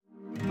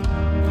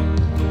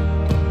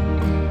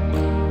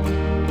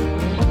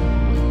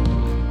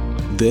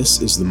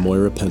This is the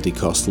Moira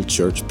Pentecostal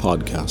Church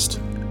podcast,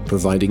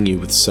 providing you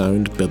with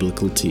sound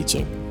biblical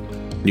teaching.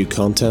 New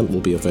content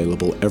will be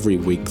available every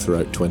week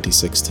throughout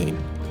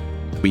 2016.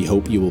 We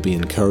hope you will be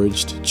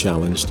encouraged,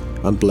 challenged,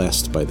 and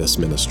blessed by this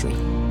ministry.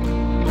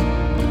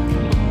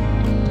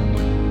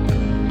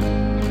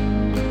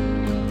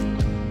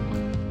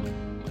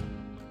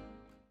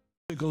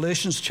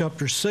 Galatians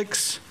chapter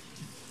 6.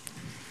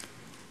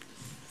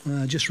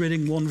 Just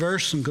reading one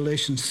verse in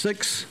Galatians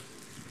 6,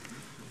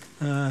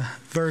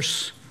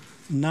 verse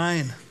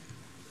 9.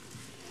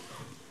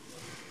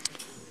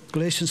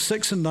 Galatians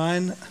 6 and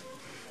 9.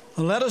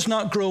 And let us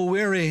not grow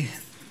weary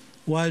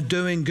while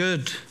doing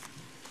good,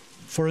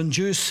 for in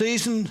due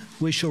season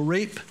we shall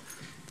reap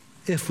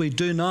if we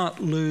do not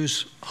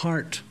lose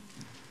heart.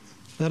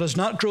 Let us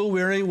not grow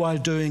weary while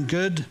doing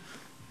good,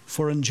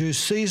 for in due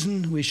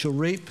season we shall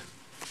reap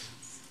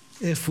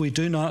if we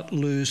do not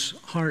lose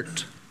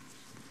heart.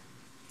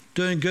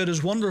 Doing good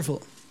is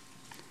wonderful.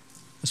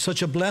 It's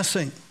such a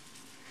blessing.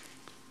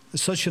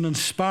 It's such an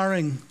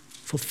inspiring,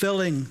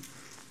 fulfilling,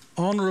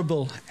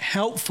 honorable,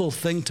 helpful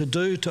thing to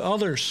do to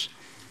others.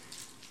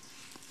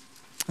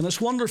 And it's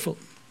wonderful.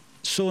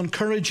 It's so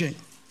encouraging.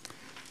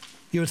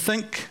 You would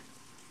think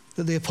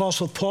that the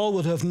Apostle Paul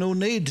would have no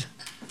need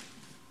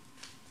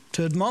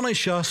to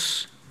admonish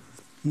us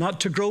not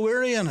to grow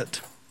weary in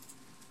it.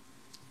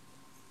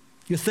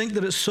 You think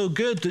that it's so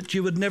good that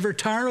you would never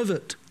tire of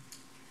it.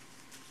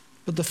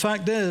 But the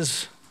fact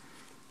is,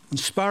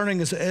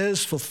 inspiring as it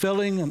is,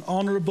 fulfilling and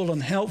honorable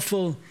and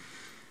helpful,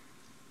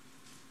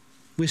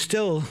 we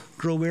still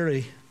grow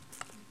weary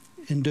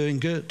in doing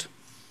good.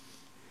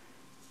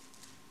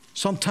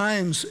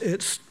 Sometimes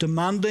it's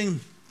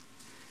demanding,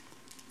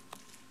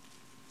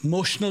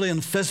 emotionally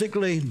and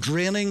physically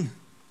draining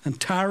and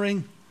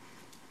tiring.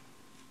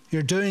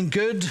 Your doing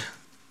good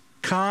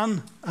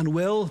can and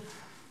will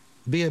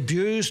be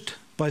abused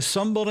by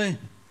somebody.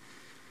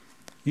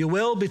 You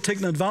will be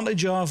taken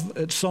advantage of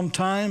at some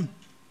time.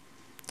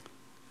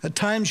 At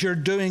times your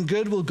doing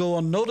good will go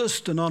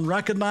unnoticed and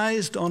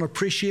unrecognized,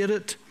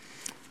 unappreciated,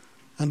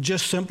 and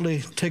just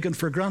simply taken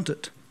for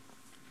granted.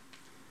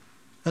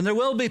 And there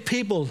will be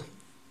people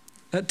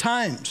at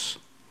times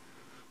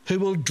who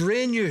will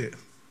drain you,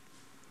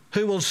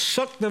 who will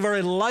suck the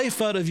very life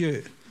out of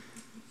you.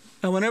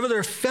 And whenever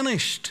they're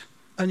finished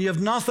and you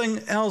have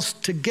nothing else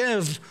to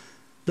give,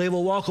 they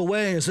will walk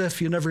away as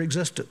if you never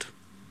existed.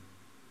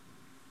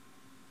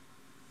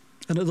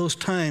 And at those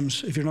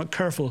times, if you're not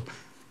careful,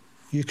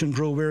 you can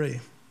grow weary.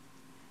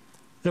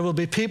 There will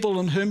be people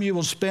on whom you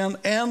will spend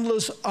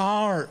endless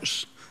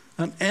hours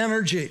and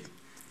energy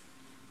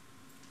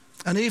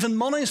and even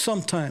money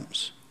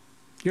sometimes,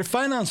 your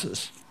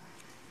finances.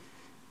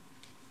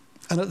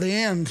 And at the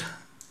end,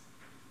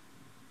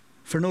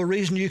 for no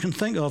reason you can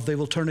think of, they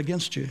will turn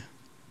against you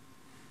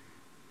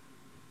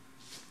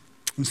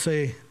and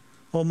say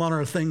all manner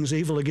of things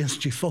evil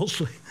against you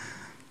falsely.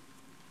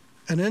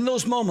 And in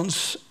those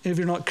moments, if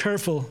you're not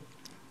careful,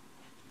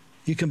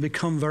 you can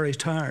become very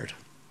tired.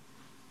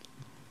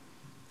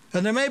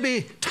 And there may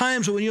be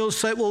times when you'll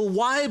say, well,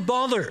 why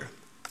bother?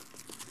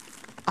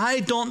 I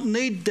don't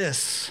need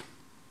this.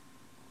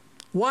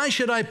 Why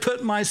should I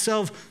put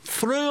myself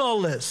through all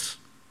this?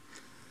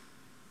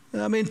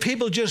 I mean,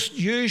 people just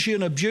use you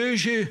and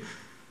abuse you,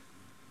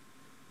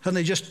 and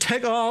they just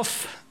tick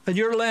off, and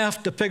you're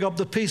left to pick up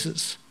the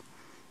pieces.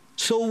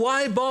 So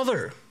why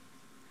bother?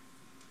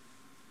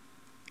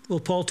 Well,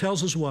 Paul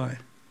tells us why.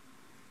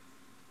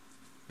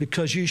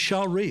 Because you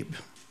shall reap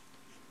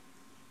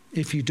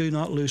if you do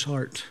not lose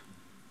heart.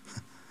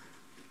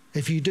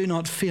 If you do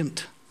not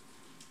faint,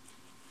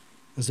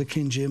 as the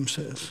King James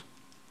says.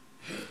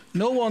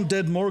 No one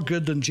did more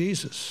good than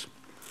Jesus.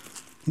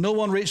 No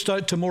one reached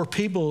out to more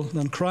people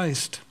than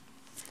Christ.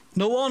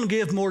 No one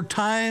gave more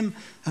time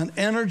and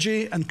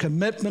energy and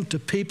commitment to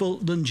people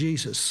than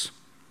Jesus.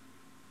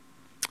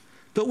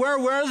 But where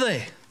were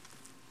they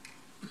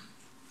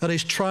at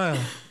his trial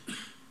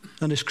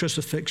and his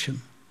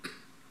crucifixion?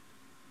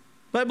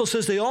 The Bible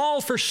says they all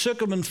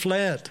forsook him and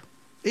fled,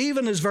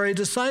 even his very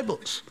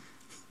disciples.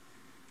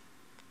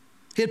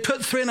 He had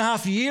put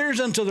 3.5 years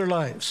into their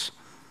lives.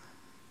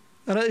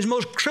 And at his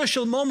most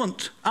crucial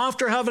moment,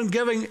 after having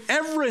given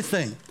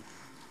everything,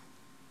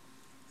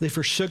 they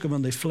forsook him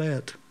and they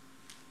fled.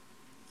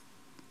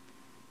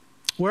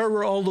 Where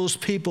were all those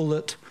people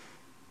that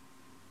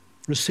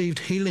received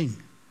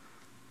healing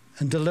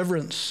and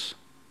deliverance?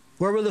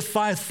 Where were the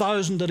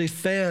 5,000 that he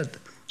fed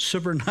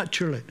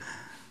supernaturally?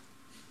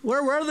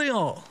 Where were they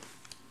all?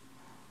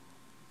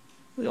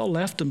 They all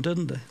left him,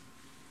 didn't they?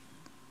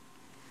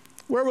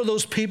 Where were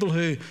those people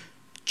who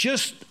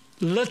just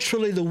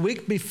literally the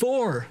week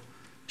before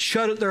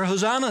shouted their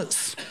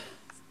hosannas?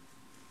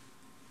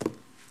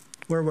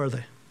 Where were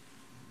they?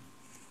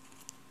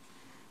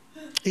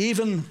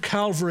 Even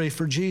Calvary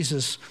for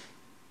Jesus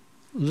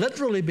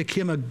literally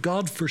became a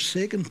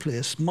God-forsaken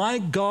place. My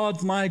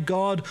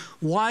God,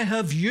 why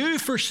have you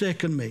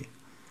forsaken me?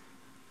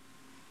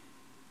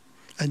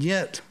 And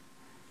yet,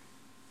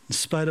 in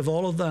spite of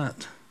all of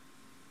that,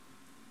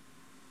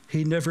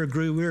 he never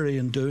grew weary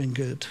in doing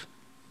good.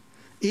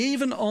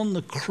 Even on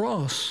the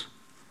cross,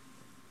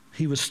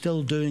 he was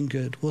still doing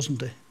good,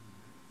 wasn't he?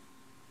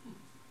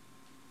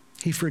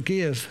 He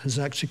forgave his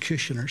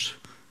executioners.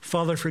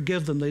 Father,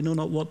 forgive them, they know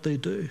not what they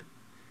do.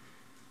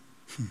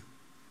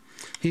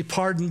 He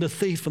pardoned the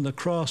thief on the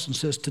cross and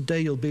says,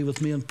 today you'll be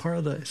with me in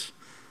paradise.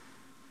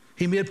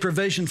 He made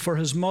provision for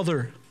his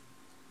mother.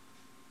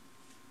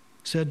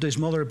 Said to his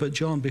mother, but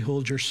John,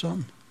 behold your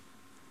son.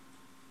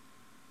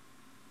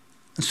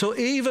 And so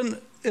even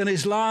in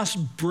his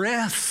last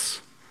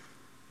breaths,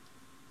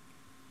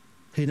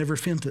 he never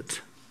fainted.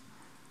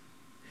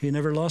 He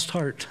never lost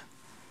heart.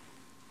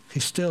 He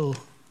still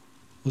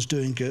was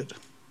doing good.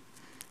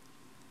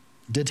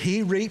 Did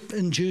he reap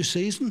in due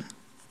season?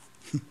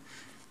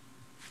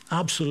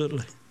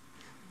 Absolutely.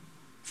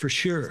 For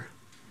sure.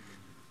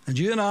 And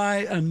you and I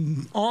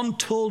and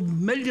untold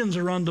millions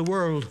around the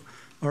world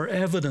are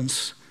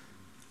evidence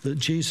that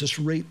Jesus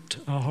reaped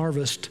a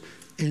harvest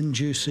in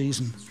due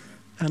season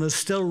and is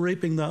still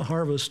reaping that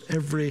harvest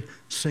every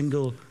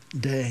single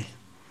day.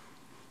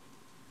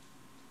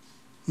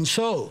 And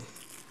so,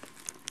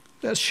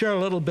 let's share a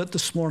little bit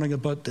this morning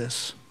about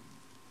this.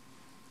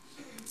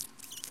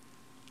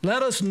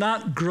 Let us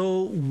not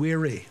grow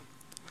weary.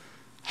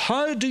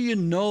 How do you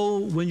know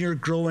when you're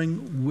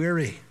growing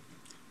weary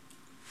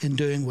in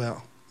doing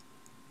well?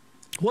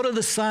 What are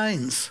the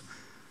signs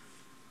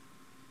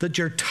that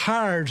you're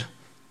tired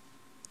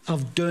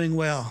of doing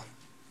well?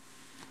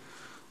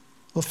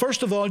 Well,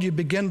 first of all, you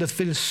begin to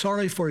feel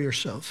sorry for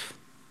yourself.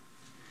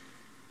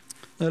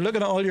 Now,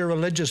 looking at all your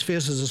religious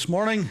faces this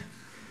morning,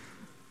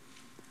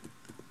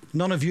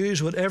 none of you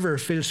would ever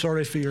feel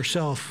sorry for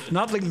yourself.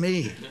 Not like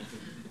me.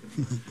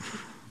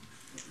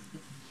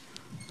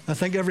 I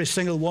think every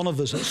single one of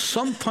us at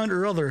some point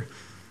or other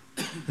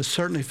has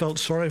certainly felt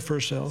sorry for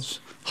ourselves.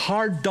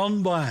 Hard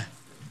done by.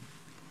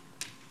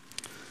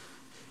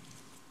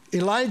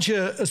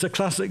 Elijah is a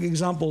classic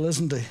example,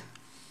 isn't he?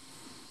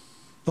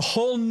 The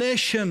whole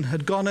nation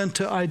had gone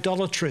into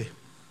idolatry.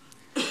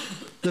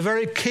 The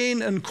very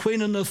king and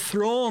queen on the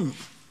throne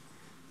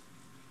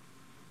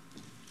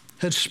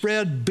had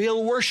spread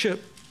Baal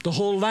worship the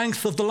whole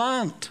length of the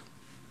land.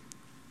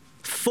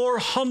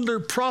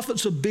 400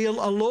 prophets of Baal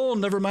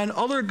alone, never mind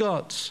other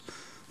gods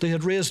they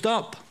had raised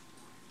up.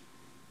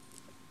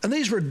 And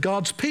these were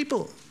God's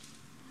people,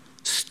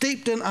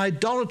 steeped in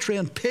idolatry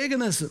and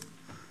paganism.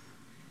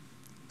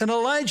 And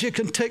Elijah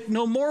can take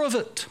no more of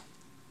it.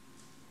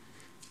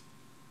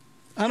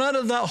 And out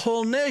of that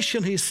whole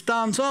nation, he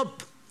stands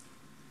up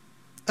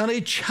and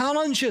he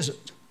challenges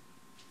it.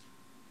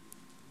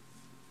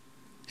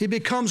 He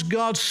becomes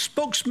God's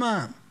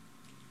spokesman,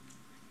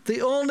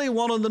 the only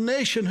one in the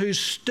nation who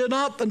stood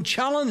up and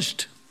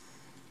challenged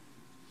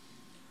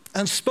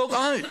and spoke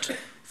out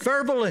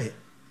verbally.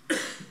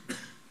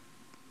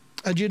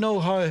 And you know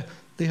how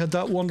they had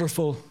that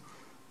wonderful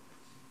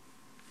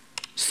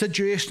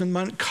situation in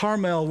Mount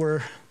Carmel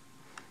where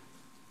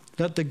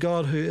let the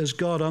God who is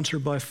God answer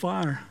by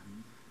fire.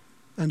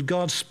 And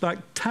God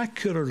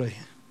spectacularly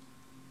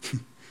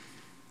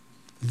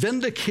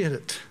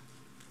vindicated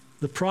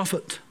the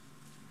prophet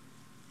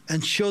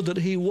and showed that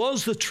he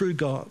was the true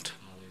God.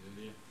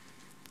 Hallelujah.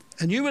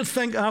 And you would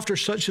think after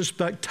such a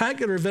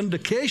spectacular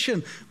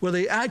vindication where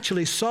they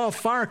actually saw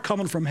fire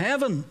coming from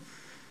heaven,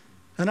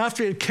 and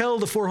after he had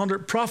killed the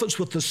 400 prophets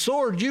with the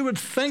sword, you would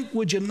think,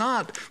 would you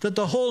not, that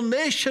the whole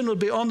nation would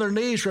be on their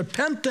knees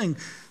repenting,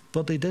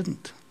 but they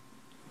didn't.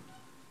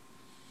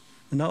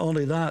 And not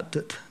only that,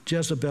 that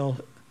Jezebel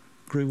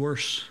grew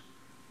worse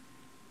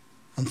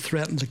and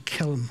threatened to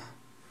kill him,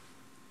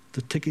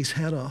 to take his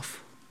head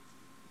off.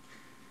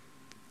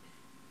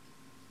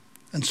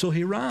 And so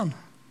he ran.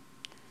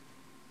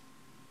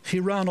 He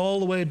ran all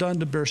the way down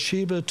to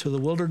Beersheba, to the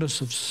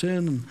wilderness of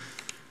Sin. And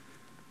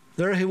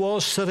there he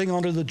was sitting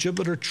under the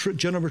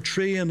juniper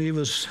tree, and he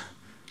was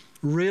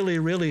really,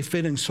 really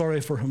feeling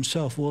sorry for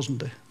himself,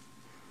 wasn't he?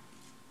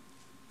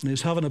 And he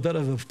was having a bit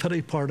of a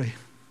pity party.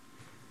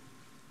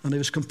 And he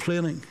was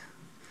complaining.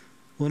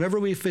 Whenever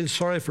we feel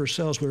sorry for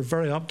ourselves, we're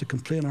very apt to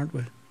complain, aren't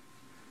we?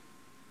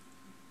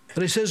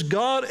 But he says,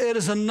 God, it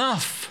is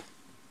enough.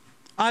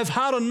 I've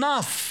had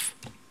enough.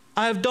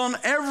 I've done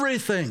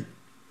everything.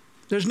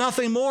 There's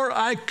nothing more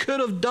I could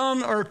have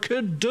done or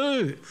could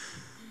do.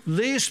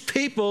 These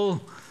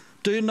people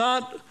do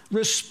not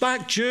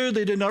respect you.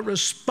 They do not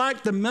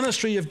respect the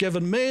ministry you've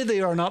given me.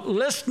 They are not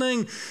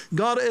listening.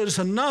 God, it is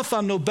enough.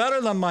 I'm no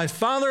better than my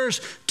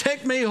fathers.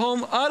 Take me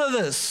home out of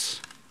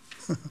this.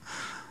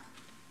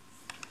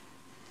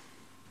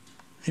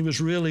 He was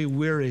really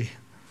weary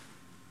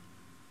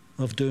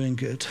of doing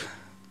good.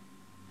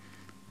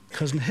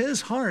 Because in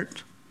his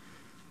heart,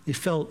 he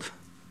felt,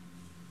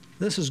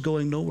 this is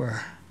going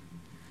nowhere.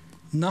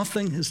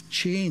 Nothing has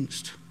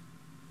changed.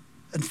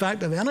 In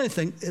fact, if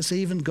anything, it's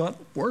even got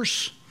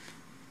worse.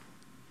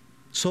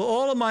 So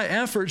all of my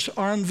efforts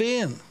are in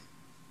vain.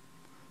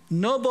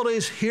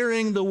 Nobody's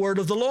hearing the word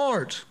of the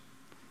Lord.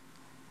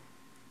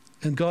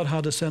 And God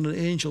had to send an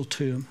angel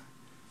to him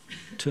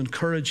to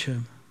encourage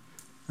him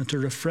and to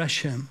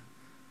refresh him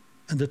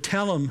and to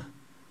tell him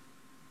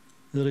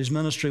that his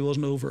ministry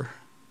wasn't over,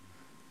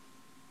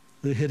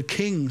 They had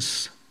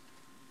kings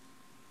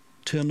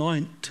to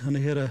anoint, and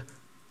he had a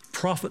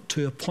prophet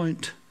to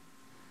appoint.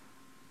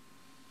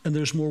 And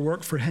there's more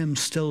work for him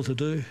still to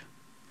do.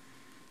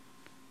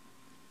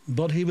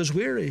 But he was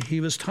weary, he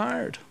was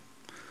tired.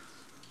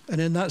 And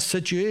in that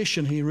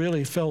situation, he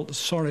really felt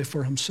sorry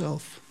for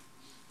himself.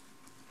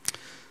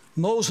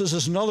 Moses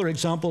is another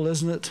example,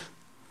 isn't it?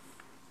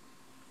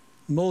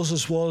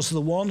 Moses was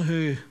the one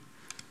who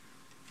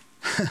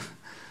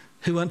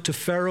went to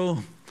Pharaoh,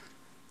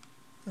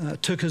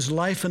 took his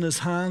life in his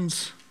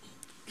hands.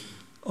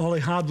 All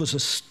he had was a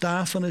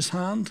staff in his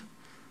hand.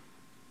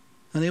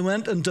 And he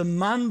went and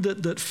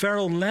demanded that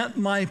Pharaoh let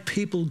my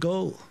people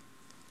go.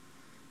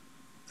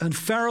 And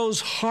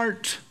Pharaoh's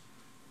heart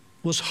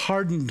was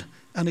hardened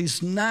and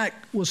his neck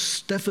was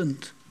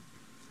stiffened,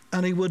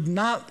 and he would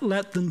not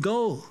let them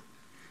go.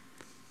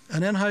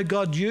 And then how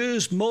God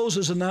used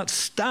Moses and that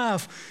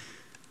staff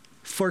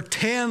for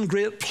 10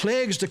 great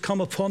plagues to come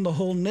upon the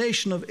whole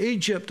nation of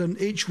Egypt, and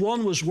each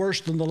one was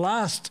worse than the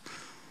last.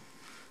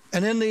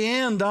 And in the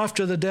end,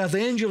 after the death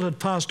angel had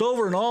passed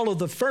over and all of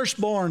the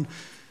firstborn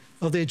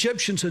of the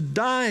Egyptians had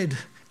died,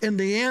 in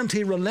the end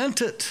he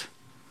relented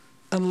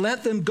and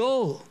let them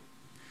go.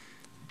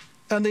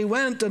 And they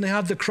went and they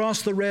had to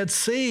cross the Red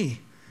Sea.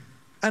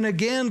 And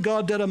again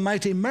God did a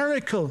mighty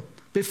miracle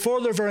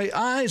before their very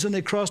eyes, and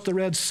they crossed the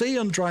Red Sea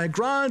on dry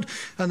ground,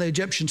 and the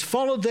Egyptians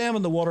followed them,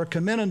 and the water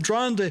came in and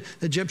drowned the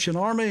Egyptian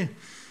army.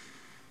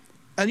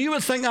 And you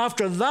would think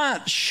after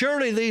that,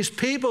 surely these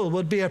people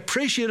would be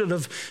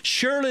appreciative,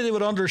 surely they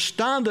would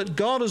understand that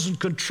God is in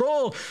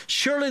control,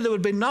 surely there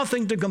would be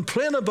nothing to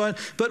complain about.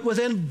 But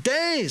within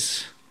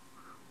days,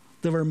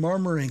 they were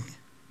murmuring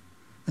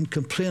and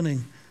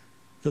complaining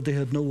that they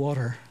had no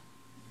water.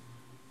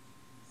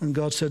 And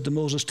God said to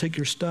Moses, take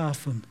your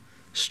staff and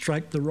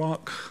strike the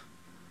rock,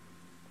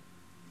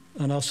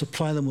 and I'll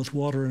supply them with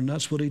water. And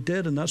that's what he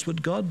did, and that's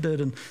what God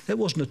did. And it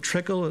wasn't a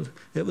trickle,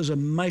 it was a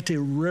mighty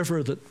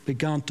river that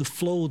began to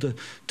flow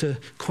to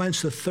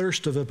quench the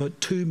thirst of about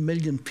 2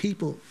 million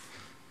people.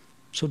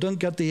 So don't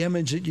get the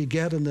image that you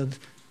get in the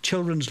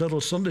children's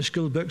little Sunday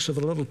school books of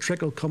a little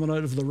trickle coming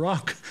out of the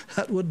rock.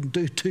 That wouldn't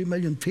do 2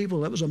 million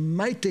people. That was a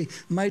mighty,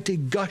 mighty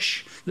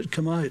gush that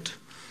came out.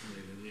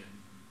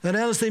 And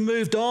as they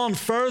moved on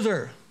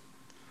further,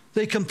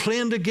 they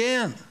complained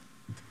again.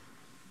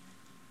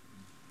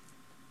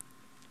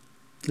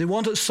 They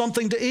wanted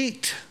something to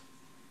eat.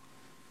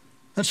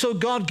 And so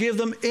God gave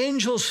them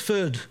angels'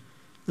 food,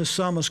 the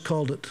psalmist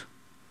called it.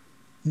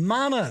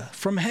 Manna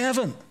from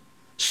heaven,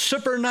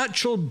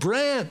 supernatural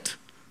bread.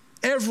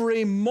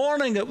 Every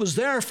morning it was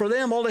there for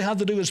them. All they had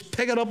to do was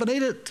pick it up and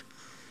eat it.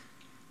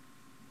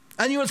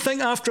 And you would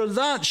think after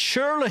that,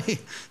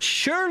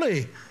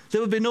 surely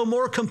there would be no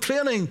more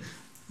complaining.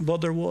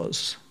 But there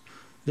was.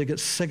 They get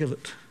sick of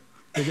it.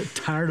 They get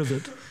tired of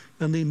it.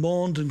 And they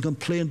moaned and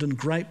complained and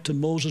griped to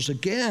Moses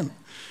again.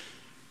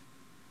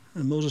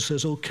 And Moses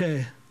says,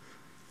 okay,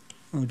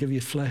 I'll give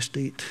you flesh to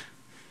eat.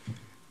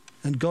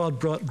 And God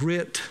brought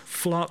great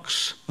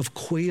flocks of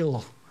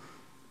quail,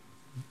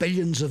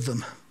 billions of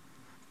them,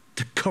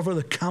 to cover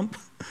the camp.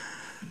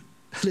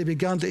 They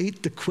began to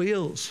eat the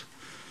quails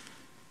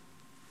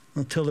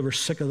until they were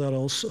sick of that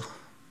also.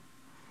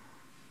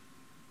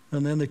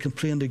 And then they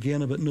complained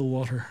again about no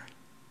water.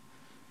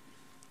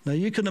 Now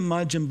you can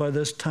imagine by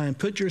this time,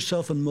 put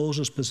yourself in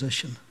Moses'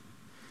 position.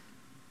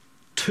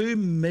 2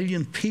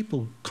 million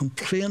people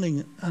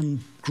complaining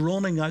and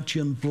groaning at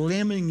you and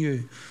blaming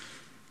you.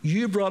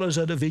 You brought us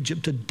out of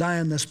Egypt to die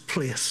in this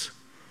place.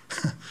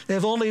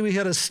 If only we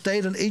had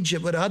stayed in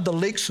Egypt, we'd have had the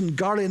leeks and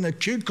garlic and the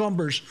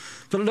cucumbers.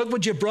 But look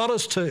what you brought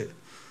us to.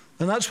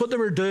 And that's what they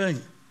were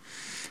doing.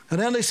 And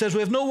then he says,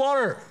 we have no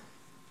water.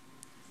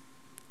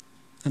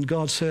 And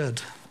God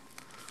said,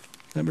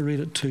 let me read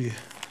it to you.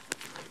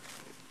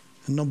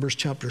 In Numbers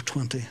chapter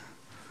 20.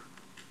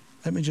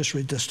 Let me just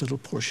read this little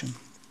portion.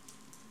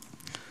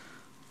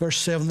 Verse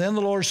 7, then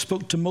the Lord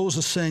spoke to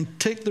Moses, saying,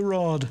 take the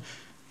rod,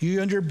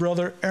 you and your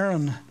brother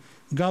Aaron,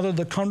 gather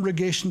the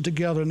congregation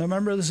together. Now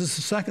remember, this is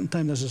the second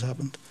time this has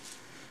happened.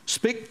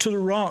 Speak to the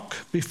rock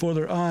before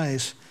their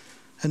eyes,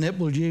 and it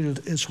will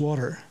yield its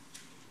water.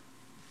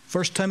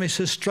 First time he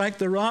says, strike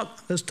the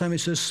rock. This time he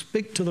says,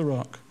 speak to the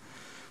rock.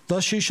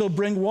 Thus you shall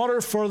bring water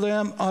for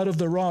them out of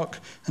the rock,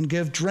 and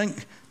give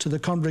drink to the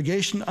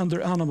congregation and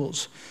their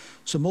animals.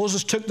 So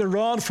Moses took the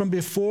rod from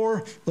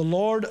before the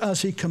Lord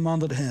as he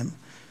commanded him.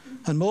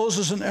 And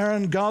Moses and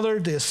Aaron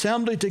gathered the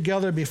assembly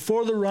together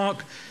before the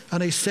rock,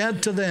 and he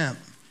said to them,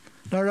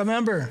 now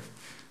remember,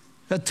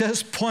 at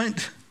this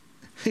point,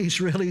 he's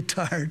really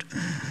tired.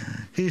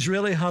 He's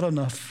really had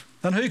enough.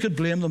 And who could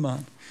blame the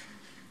man?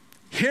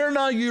 Hear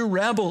now, you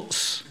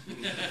rebels.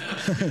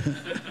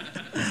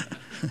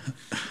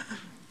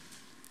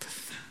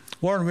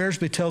 Warren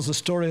Wiersbe tells the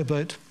story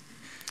about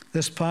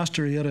this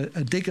pastor. He had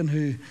a deacon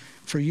who,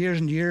 for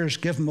years and years,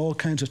 gave him all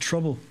kinds of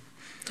trouble.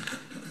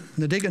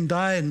 And the deacon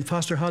died, and the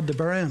pastor had to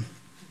bury him.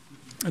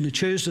 And he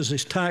chose as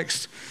his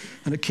text,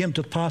 and it came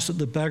to pass that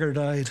the beggar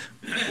died.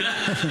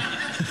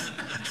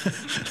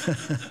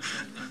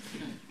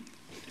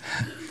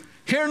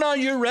 Hear now,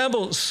 you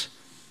rebels.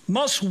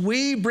 Must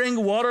we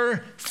bring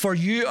water for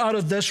you out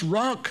of this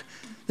rock?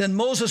 Then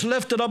Moses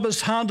lifted up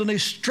his hand and he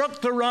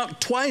struck the rock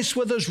twice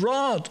with his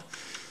rod.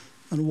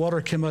 And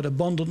water came out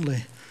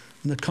abundantly,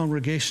 and the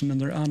congregation and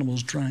their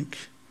animals drank.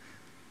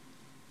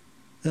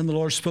 Then the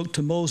Lord spoke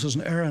to Moses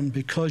and Aaron,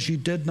 because you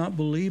did not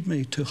believe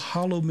me to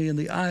hallow me in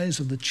the eyes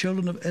of the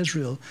children of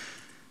Israel,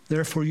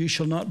 therefore you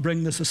shall not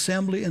bring this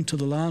assembly into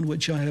the land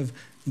which I have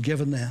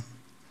given them.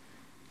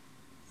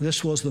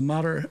 This was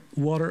the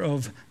water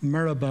of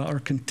Meribah, or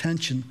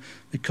contention,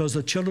 because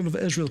the children of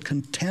Israel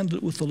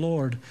contended with the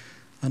Lord,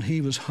 and he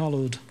was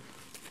hallowed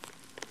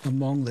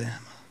among them.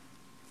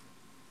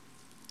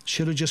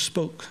 Should have just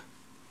spoke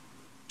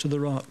to the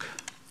rock.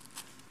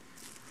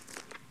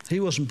 He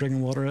wasn't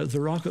bringing water out of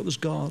the rock, it was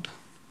God.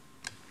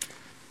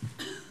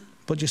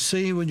 But you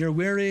see, when you're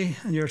weary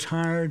and you're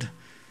tired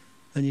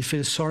and you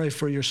feel sorry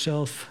for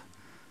yourself,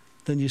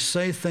 then you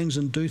say things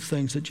and do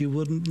things that you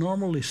wouldn't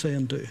normally say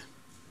and do.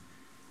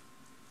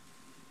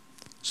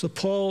 So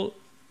Paul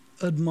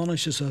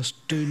admonishes us,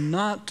 do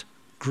not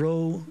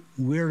grow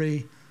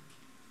weary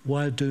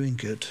while doing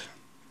good.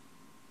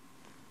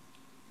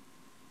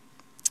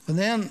 And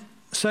then,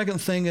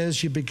 second thing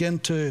is you begin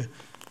to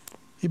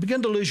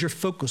lose your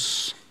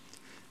focus.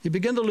 You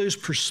begin to lose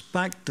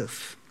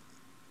perspective.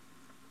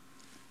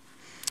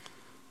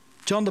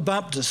 John the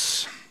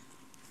Baptist,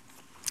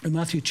 in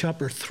Matthew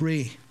chapter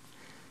 3,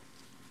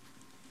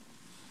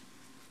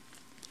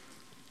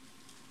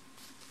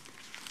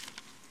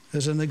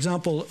 is an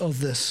example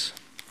of this.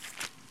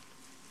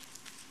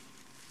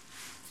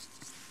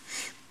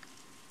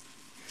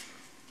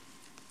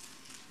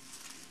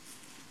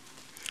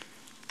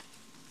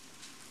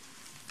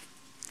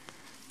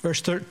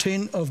 Verse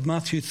 13 of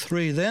Matthew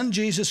 3, then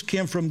Jesus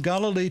came from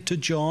Galilee to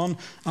John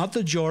at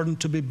the Jordan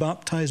to be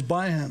baptized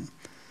by him.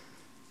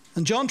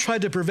 And John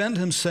tried to prevent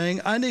him,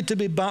 saying, I need to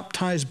be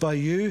baptized by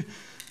you,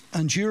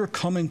 and you are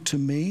coming to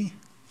me.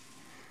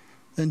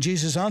 Then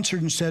Jesus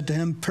answered and said to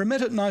him,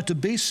 permit it now to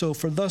be so,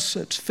 for thus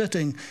it's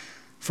fitting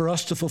for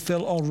us to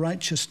fulfill all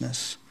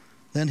righteousness.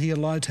 Then he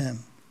allowed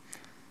him.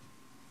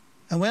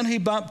 And when he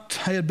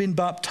had been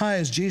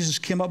baptized, Jesus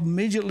came up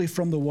immediately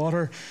from the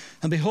water,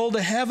 and behold,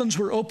 the heavens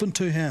were opened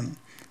to him.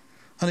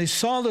 And he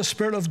saw the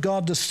Spirit of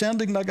God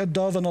descending like a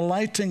dove and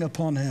alighting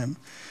upon him.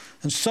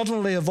 And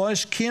suddenly a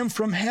voice came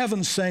from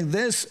heaven saying,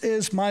 this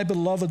is my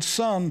beloved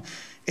Son,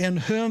 in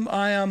whom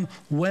I am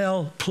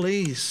well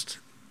pleased.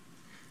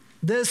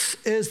 This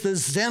is the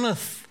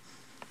zenith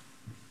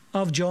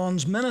of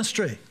John's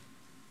ministry.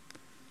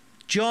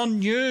 John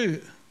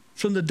knew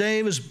from the day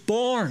he was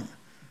born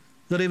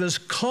that he was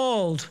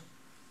called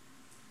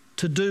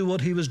to do what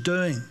he was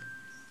doing.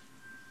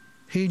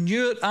 He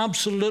knew it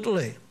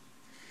absolutely,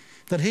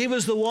 that he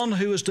was the one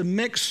who was to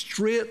make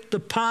straight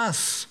the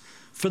path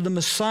for the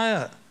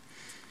Messiah.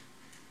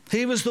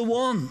 He was the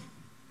one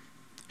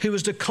who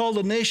was to call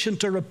the nation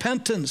to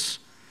repentance,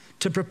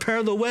 to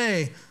prepare the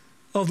way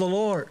of the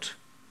Lord.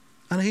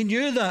 And he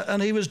knew that,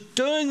 and he was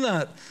doing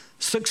that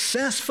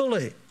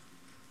successfully.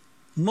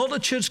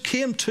 Multitudes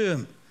came to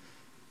him.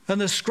 And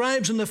the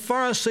scribes and the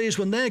Pharisees,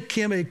 when they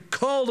came, he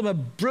called them a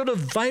brood of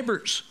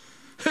vipers.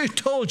 Who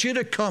told you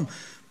to come?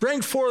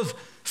 Bring forth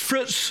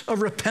fruits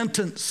of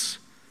repentance.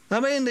 I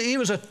mean, he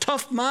was a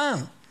tough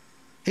man.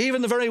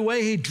 Even the very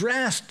way he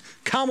dressed,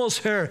 camel's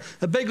hair,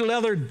 a big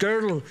leather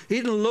girdle,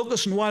 eating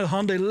locusts and wild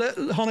honey,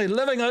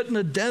 living out in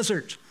the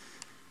desert.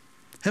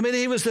 I mean,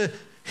 he was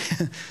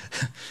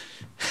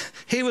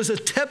a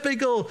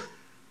typical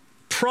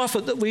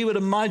prophet that we would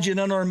imagine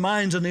in our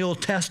minds in the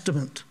Old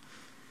Testament.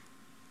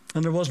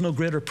 And there was no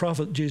greater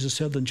prophet, Jesus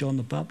said, than John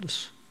the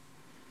Baptist.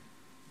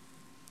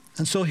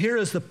 And so here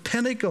is the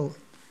pinnacle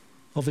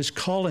of his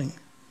calling.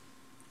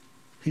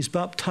 He's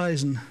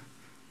baptizing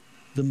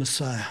the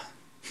Messiah.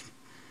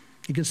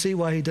 You can see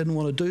why he didn't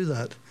want to do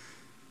that.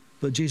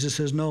 But Jesus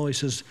says, no, he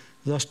says,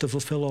 thus to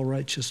fulfill all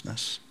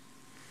righteousness.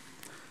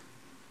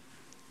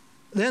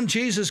 Then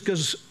Jesus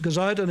goes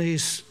out and he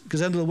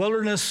goes into the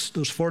wilderness.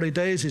 Those 40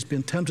 days he's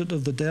been tempted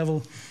of the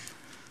devil.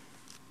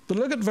 But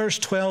look at verse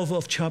 12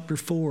 of chapter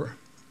 4.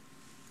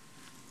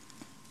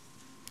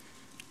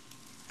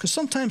 Because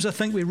sometimes I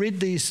think we read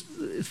these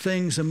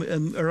things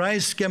and our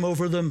eyes skim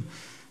over them,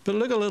 but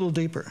look a little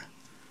deeper.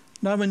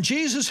 Now, when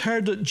Jesus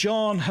heard that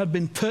John had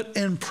been put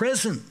in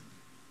prison,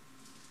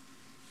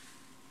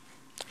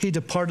 he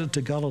departed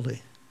to Galilee.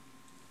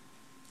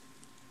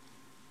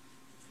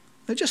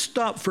 Now, just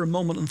stop for a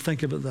moment and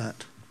think about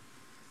that.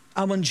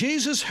 And when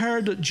Jesus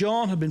heard that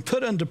John had been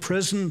put into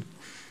prison,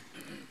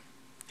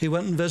 he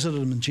went and visited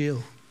him in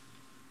jail.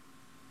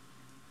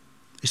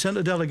 He sent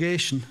a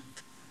delegation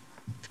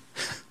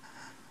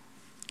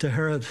to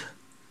Herod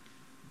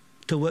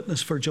to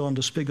witness for John,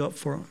 to speak up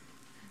for him.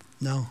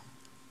 No.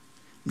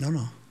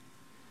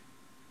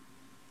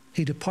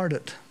 He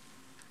departed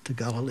to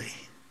Galilee.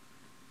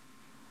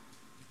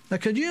 Now,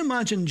 could you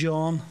imagine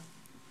John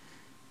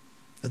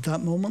at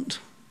that moment?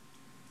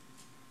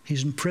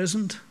 He's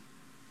imprisoned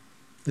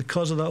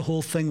because of that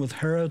whole thing with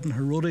Herod and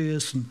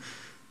Herodias and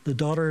the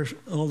daughter,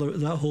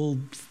 that whole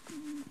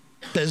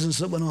business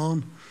that went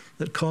on,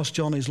 that cost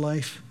John his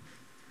life.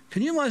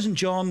 Can you imagine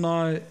John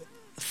now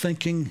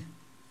thinking,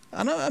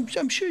 and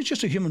I'm sure he's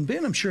just a human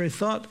being, I'm sure he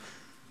thought,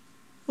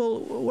 well,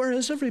 where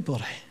is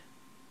everybody?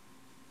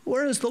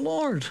 Where is the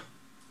Lord?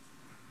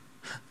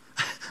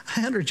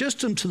 I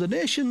introduced him to the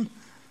nation.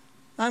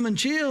 I'm in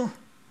jail.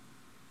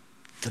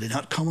 Did he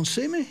not come and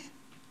see me?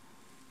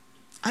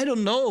 I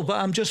don't know,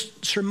 but I'm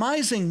just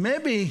surmising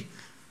maybe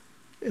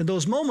in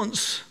those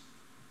moments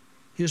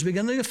he was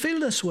beginning to feel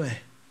this way.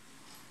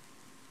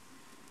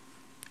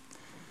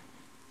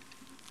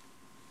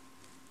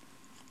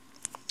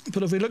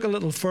 But if we look a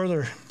little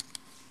further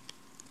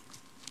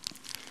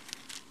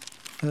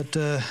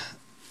at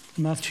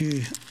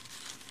Matthew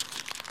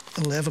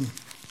 11.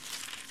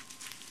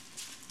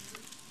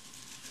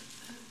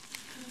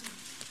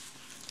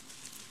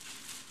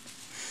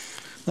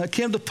 Now it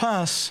came to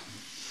pass,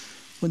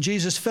 when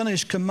Jesus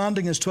finished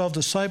commanding his 12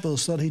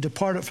 disciples, that he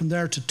departed from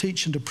there to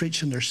teach and to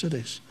preach in their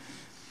cities.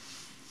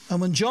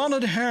 And when John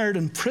had heard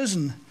in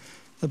prison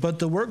about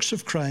the works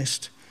of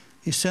Christ,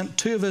 he sent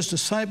 2 of his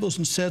disciples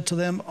and said to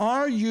them,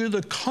 "Are you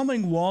the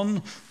coming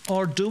one,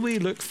 or do we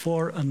look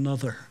for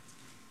another?"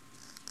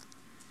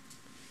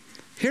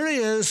 Here he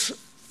is,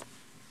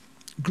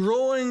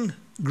 grown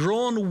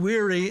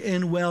weary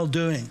in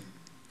well-doing,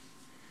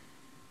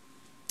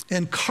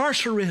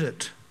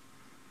 incarcerated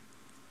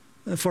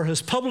for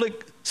his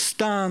public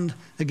stand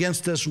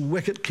against this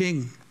wicked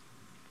king.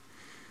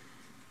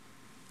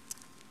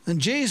 And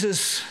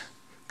Jesus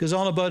goes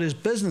on about his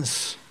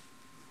business,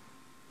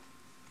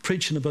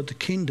 preaching about the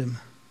kingdom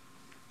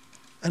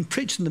and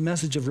preaching the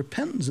message of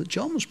repentance that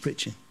John was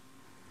preaching.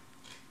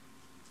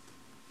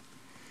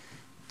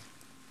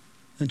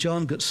 And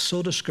John gets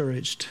so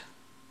discouraged.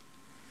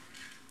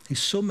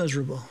 He's so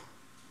miserable.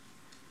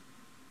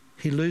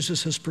 He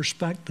loses his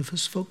perspective,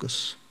 his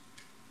focus.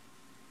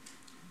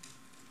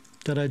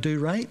 Did I do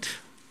right?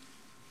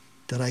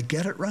 Did I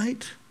get it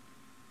right?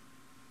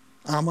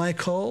 Am I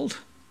called?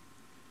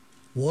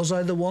 Was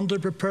I the one to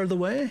prepare the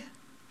way?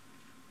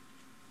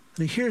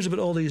 And he hears about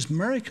all these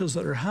miracles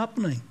that are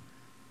happening.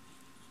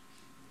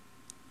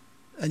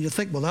 And you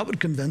think, well, that would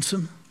convince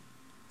him.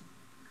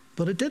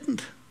 But it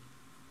didn't.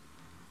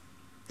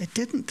 It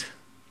didn't.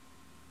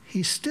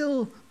 He's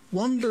still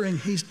wondering.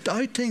 He's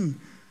doubting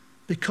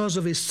because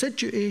of his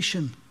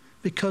situation,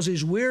 because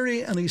he's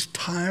weary and he's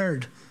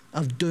tired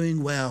of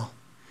doing well.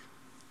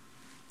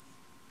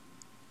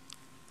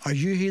 Are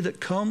you he that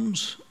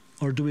comes,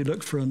 or do we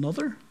look for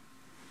another?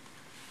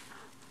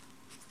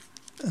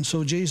 And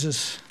so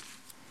Jesus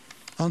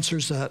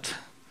answers that.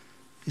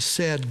 He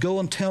said, "Go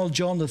and tell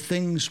John the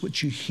things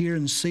which you hear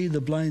and see. The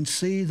blind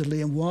see, the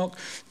lame walk,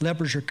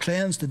 lepers are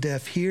cleansed, the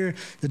deaf hear,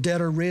 the dead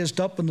are raised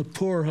up, and the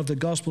poor have the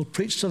gospel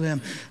preached to them.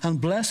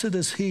 And blessed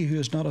is he who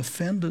is not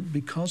offended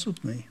because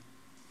of me."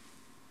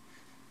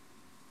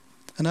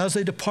 And as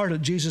they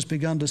departed, Jesus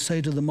began to say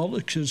to the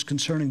multitudes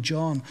concerning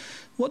John,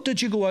 "What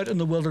did you go out in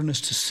the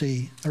wilderness to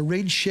see? A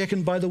reed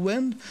shaken by the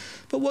wind?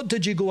 But what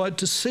did you go out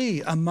to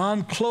see? A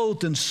man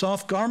clothed in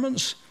soft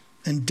garments?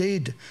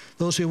 Indeed,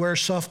 those who wear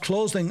soft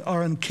clothing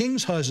are in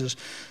kings' houses.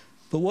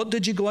 But what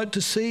did you go out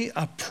to see?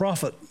 A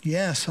prophet.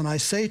 Yes, and I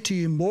say to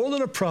you, more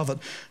than a prophet.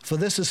 For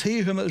this is he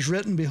whom it is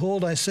written,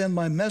 Behold, I send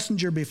my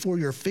messenger before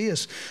your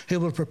face, who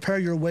will prepare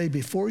your way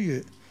before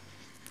you.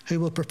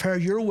 Who will prepare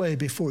your way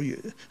before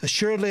you.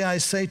 Assuredly, I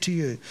say to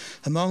you,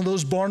 among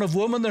those born of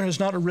woman, there has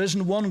not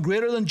arisen one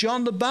greater than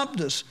John the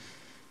Baptist.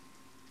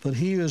 But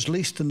he who is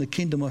least in the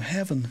kingdom of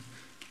heaven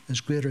is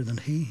greater than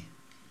he."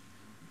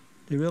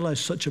 Do you realize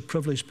such a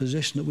privileged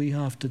position that we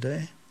have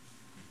today?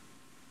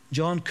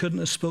 Jesus couldn't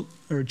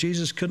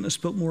have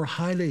spoke more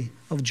highly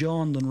of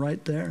John than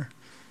right there.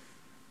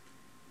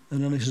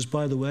 And then he says,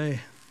 by the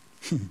way,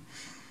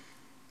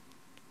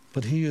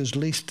 but he who is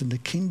least in the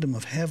kingdom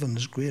of heaven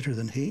is greater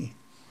than he.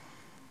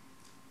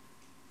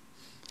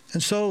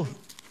 And so,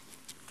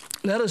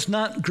 let us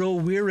not grow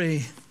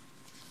weary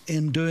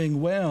in doing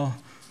well,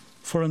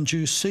 for in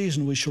due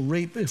season we shall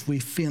reap if we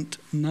faint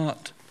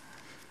not.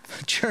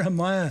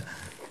 Jeremiah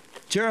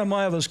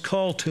was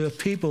called to a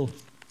people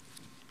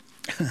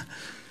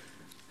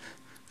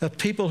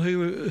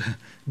who,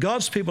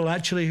 God's people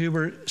actually, who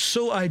were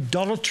so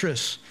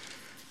idolatrous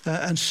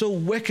and so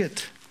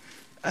wicked.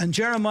 And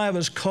Jeremiah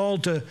was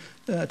called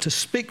to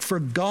speak for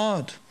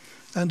God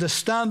and to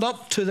stand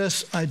up to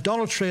this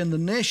idolatry in the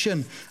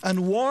nation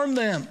and warn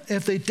them,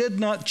 if they did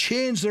not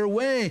change their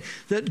way,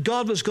 that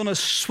God was going to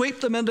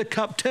sweep them into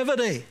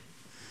captivity.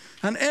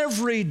 And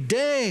every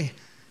day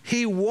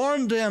he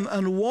warned them,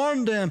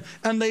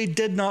 and they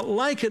did not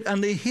like it,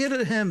 and they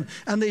hated him,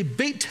 and they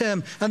beat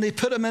him, and they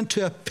put him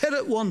into a pit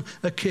at one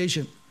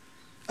occasion,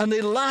 and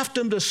they laughed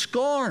him to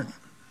scorn.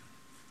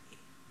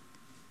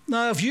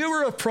 Now, if you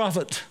were a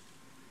prophet,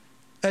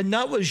 and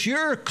that was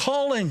your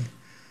calling,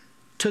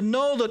 to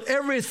know that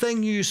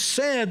everything you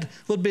said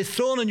would be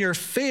thrown in your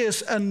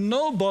face, and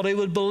nobody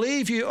would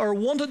believe you or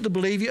wanted to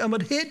believe you and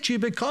would hate you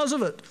because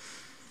of it.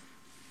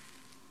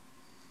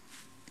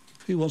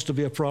 Who wants to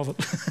be a prophet?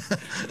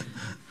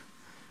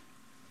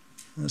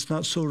 It's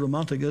not so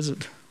romantic, is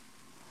it?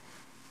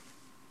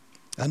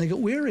 And he got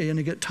weary and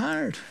he got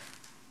tired.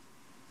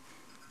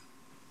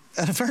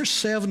 And in verse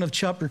 7 of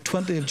chapter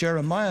 20 of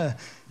Jeremiah,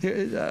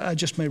 I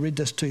just may read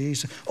this to you. He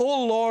said,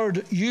 "Oh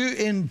Lord, you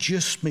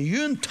induce me,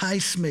 you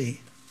entice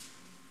me.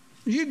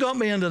 You got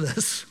me into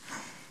this.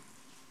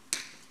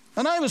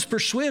 And I was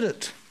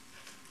persuaded.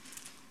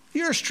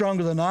 You're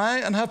stronger than I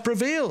and have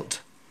prevailed.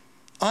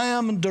 I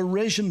am in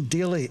derision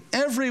daily.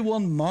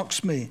 Everyone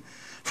mocks me.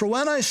 For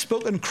when I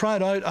spoke and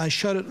cried out, I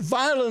shouted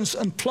violence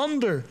and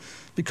plunder,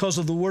 because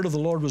of the word of the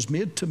Lord was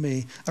made to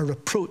me a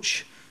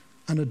reproach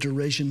and a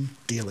derision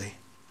daily.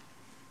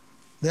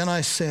 Then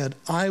I said,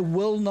 I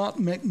will not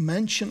make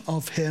mention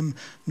of him,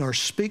 nor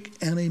speak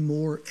any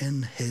more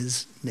in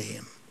his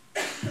name.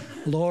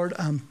 Lord,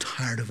 I'm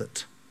tired of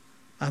it.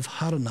 I've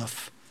had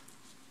enough.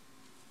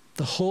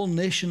 The whole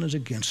nation is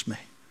against me,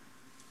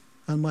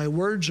 and my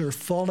words are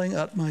falling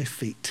at my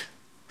feet.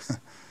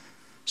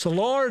 So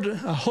Lord,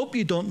 I hope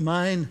you don't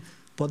mind,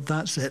 but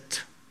that's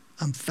it.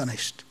 I'm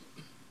finished.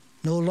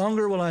 No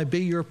longer will I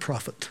be your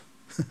prophet."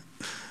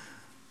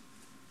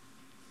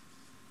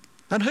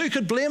 And who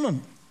could blame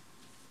him?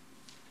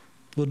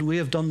 Would we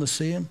have done the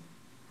same?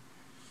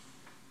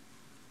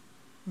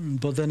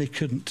 But then he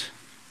couldn't.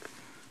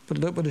 But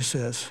look what he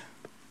says.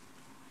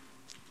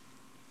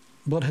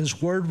 "But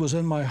his word was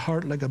in my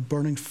heart like a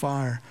burning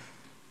fire,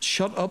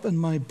 shut up in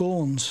my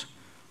bones.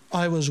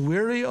 I was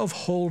weary of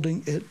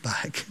holding it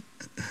back."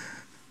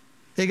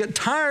 He got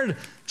tired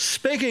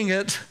speaking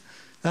it,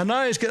 and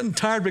now he's getting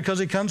tired because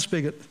he can't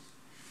speak it.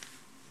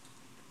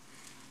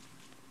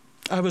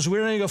 "I was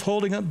weary of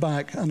holding it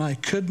back, and I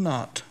could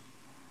not."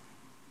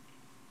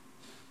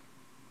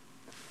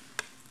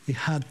 He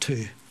had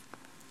to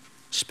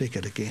speak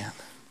it again.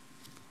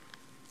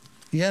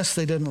 Yes,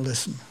 they didn't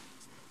listen.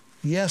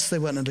 Yes, they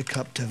went into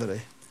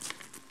captivity.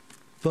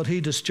 But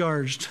he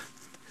discharged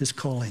his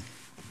calling,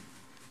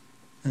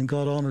 and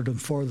God honored him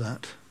for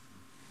that.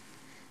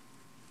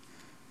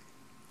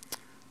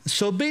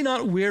 So be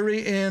not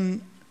weary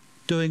in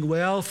doing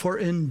well, for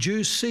in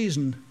due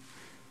season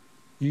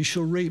you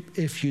shall reap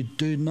if you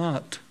do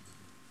not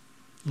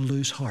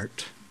lose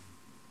heart.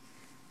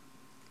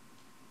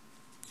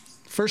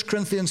 1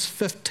 Corinthians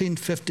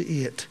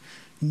 15:58,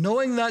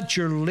 knowing that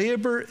your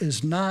labor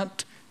is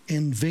not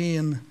in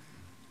vain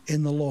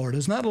in the Lord.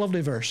 Isn't that a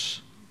lovely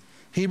verse?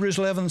 Hebrews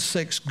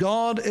 11:6,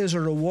 God is a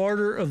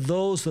rewarder of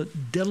those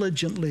that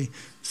diligently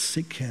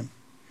seek him.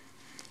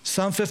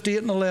 Psalm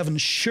 58:11,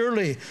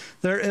 surely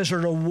there is a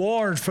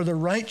reward for the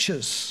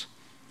righteous.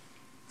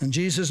 And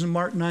Jesus in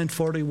Mark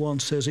 9:41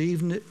 says,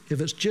 even if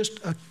it's just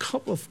a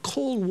cup of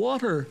cold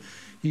water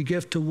you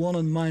give to one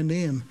in my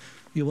name,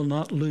 you will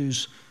not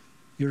lose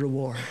your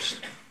rewards.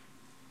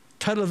 The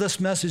title of this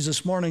message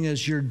this morning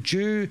is Your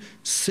Due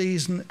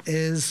Season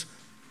is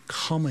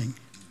Coming.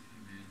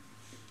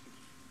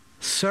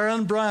 Sarah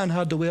and Brian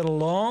had to wait a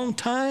long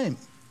time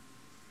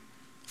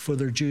for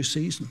their due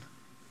season.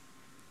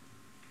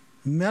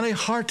 Many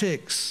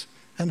heartaches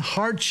and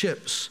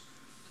hardships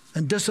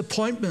and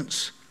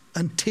disappointments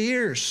and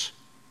tears.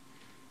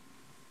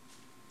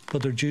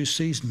 But their due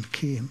season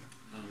came.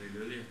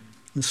 Hallelujah.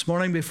 This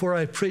morning before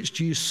I preached,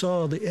 you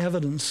saw the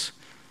evidence.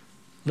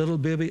 Little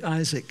baby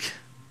Isaac,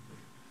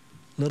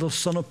 little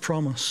son of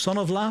promise, son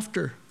of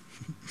laughter.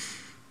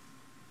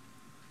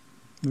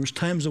 There was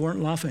times they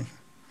weren't laughing.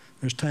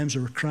 There's times they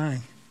were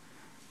crying.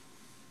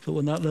 But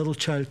when that little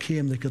child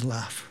came, they could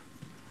laugh.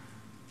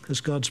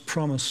 Because God's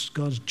promise,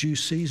 God's due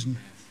season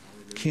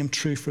came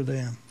true for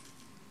them.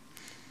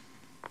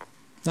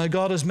 Now,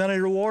 God has many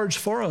rewards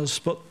for us,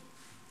 but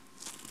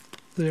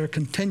they are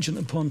contingent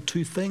upon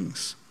two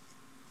things.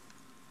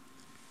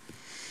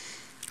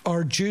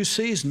 Our due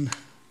season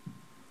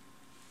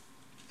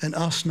and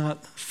us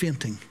not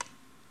fainting,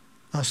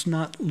 us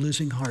not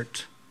losing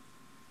heart.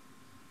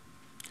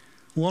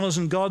 One is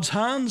in God's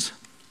hands,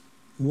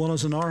 one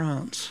is in our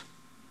hands.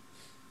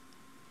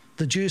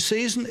 The due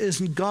season is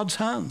in God's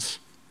hands.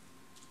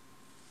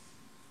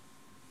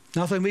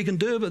 Nothing we can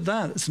do about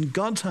that. It's in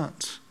God's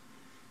hands.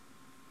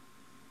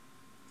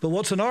 But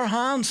what's in our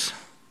hands?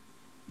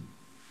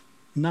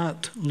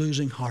 Not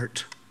losing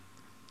heart,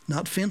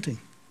 not fainting.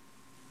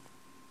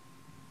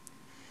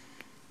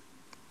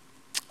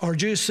 Our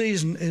due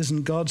season is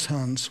in God's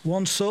hands.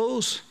 One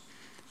sows,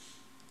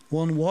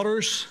 one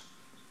waters,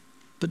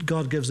 but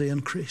God gives the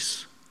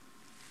increase.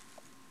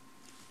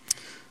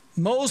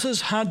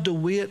 Moses had to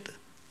wait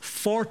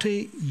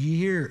 40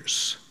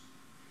 years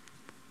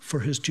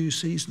for his due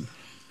season.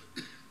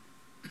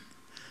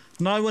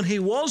 Now, when he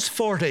was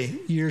 40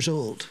 years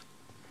old,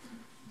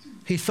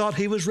 he thought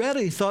he was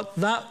ready. He thought,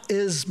 that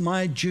is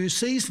my due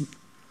season.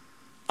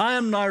 I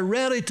am now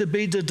ready to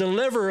be the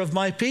deliverer of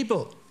my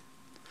people.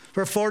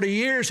 For 40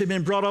 years, he'd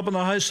been brought up in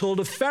the household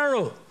of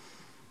Pharaoh,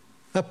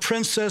 a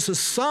princess's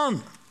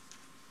son,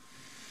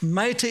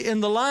 mighty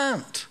in the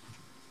land,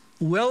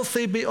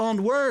 wealthy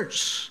beyond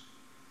words,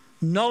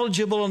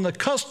 knowledgeable in the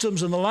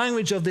customs and the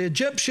language of the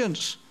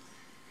Egyptians,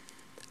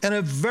 in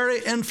a very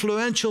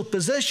influential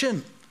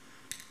position.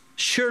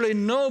 Surely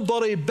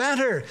nobody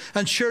better,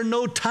 and sure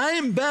no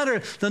time better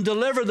than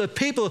deliver the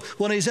people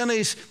when he's in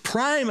his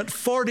prime at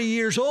 40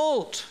 years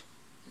old.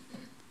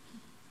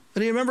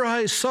 And you remember how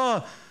he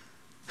saw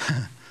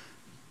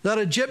that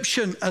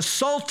Egyptian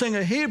assaulting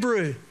a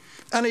Hebrew,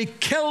 and he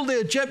killed the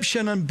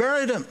Egyptian and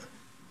buried him.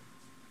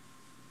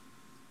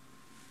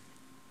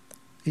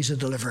 He's a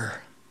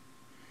deliverer.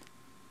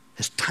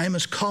 His time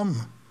has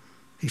come,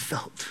 he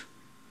felt.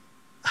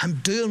 I'm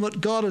doing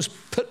what God has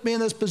put me in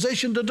this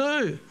position to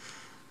do.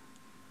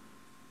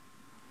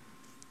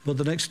 But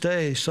the next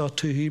day he saw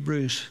two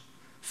Hebrews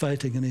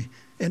fighting, and he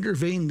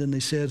intervened and he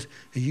said,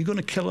 are you going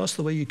to kill us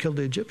the way you killed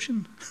the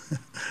Egyptian?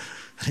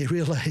 And he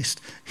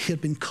realized he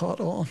had been caught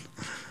on.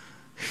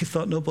 He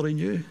thought nobody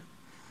knew.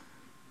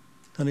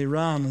 And he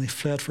ran and he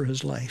fled for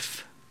his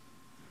life.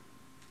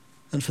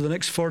 And for the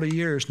next 40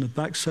 years in the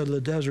backside of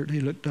the desert, he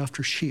looked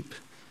after sheep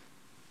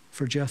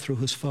for Jethro,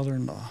 his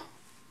father-in-law.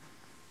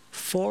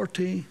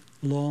 40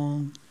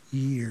 long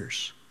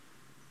years.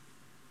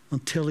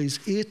 Until he's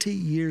 80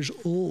 years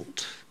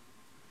old.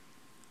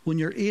 When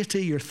you're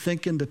 80, you're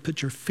thinking to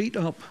put your feet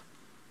up,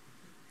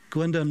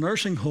 go into a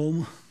nursing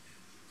home.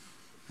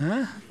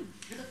 Huh?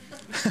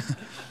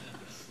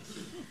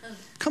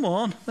 Come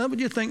on, that would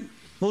you think,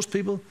 most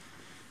people?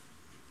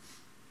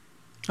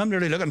 I'm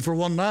nearly looking for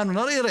one man,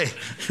 not 80.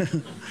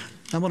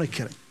 I'm only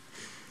kidding.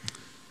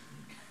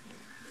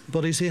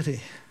 But he's 80.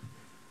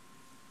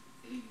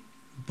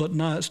 But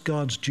now it's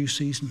God's due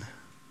season.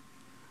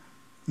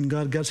 And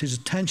God gets his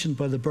attention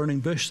by the burning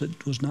bush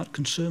that was not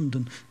consumed.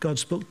 And God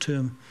spoke to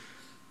him.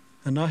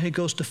 And now he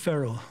goes to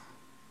Pharaoh.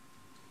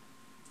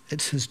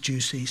 It's his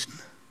due season.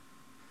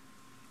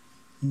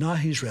 Now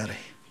he's ready.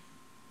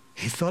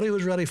 He thought he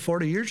was ready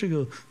 40 years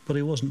ago, but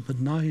he wasn't. But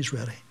now he's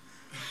ready.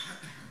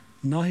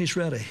 Now he's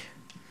ready.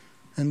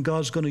 And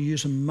God's going to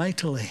use him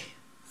mightily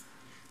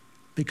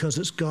because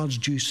it's God's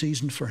due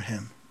season for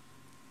him.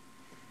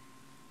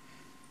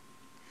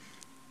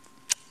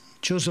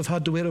 Joseph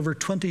had to wait over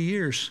 20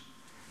 years.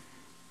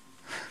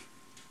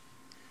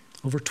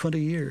 Over 20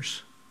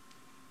 years.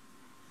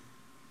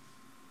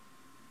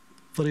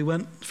 But he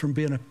went from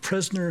being a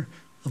prisoner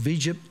of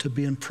Egypt to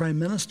being prime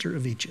minister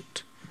of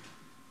Egypt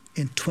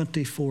in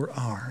 24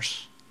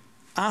 hours.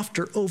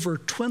 After over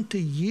 20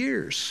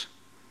 years,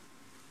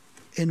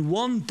 in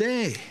one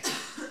day,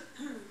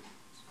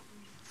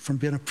 from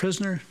being a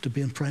prisoner to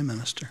being prime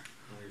minister.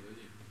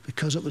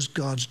 Because it was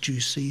God's due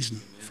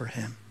season for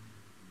him.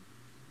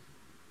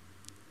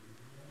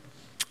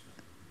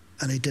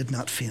 And he did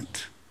not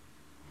faint.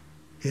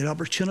 He had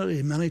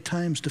opportunity many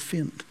times to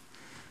faint,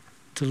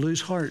 to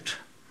lose heart,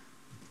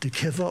 to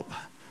give up,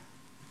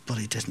 but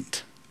he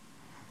didn't.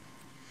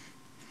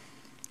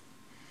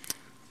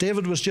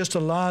 David was just a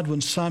lad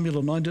when Samuel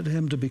anointed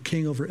him to be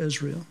king over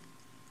Israel.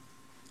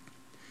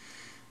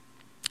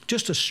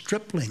 Just a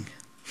stripling.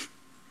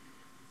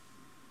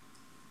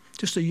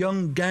 Just a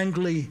young,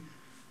 gangly,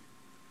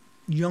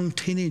 young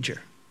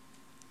teenager.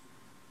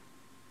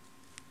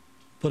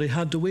 But he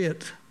had to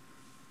wait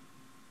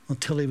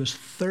until he was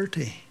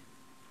 30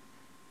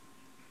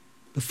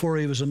 before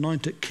he was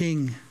anointed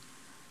king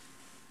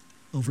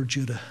over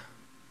Judah.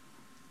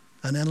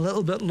 And then a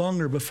little bit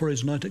longer before he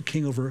was anointed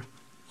king over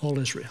all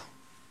Israel.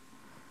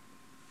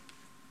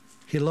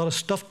 He had a lot of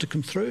stuff to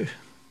come through.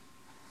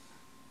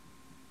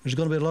 There's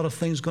going to be a lot of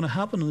things going to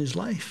happen in his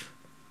life.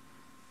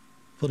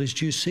 But his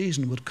due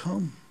season would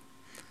come.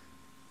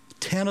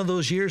 10 of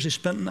those years he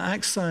spent in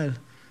exile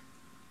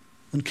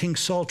when King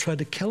Saul tried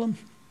to kill him,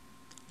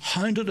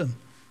 hounded him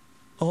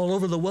all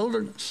over the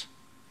wilderness.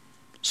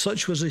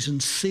 Such was his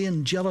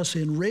insane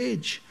jealousy and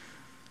rage.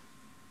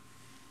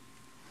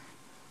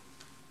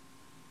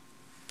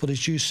 But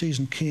his due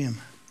season came,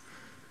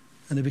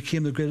 and he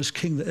became the greatest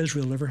king that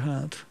Israel ever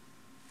had.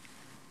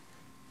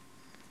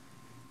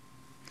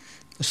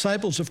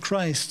 Disciples of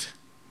Christ,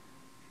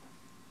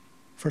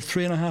 for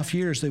 3.5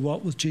 years they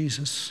walked with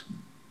Jesus.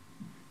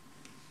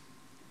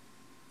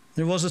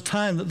 There was a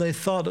time that they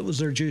thought it was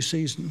their due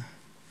season.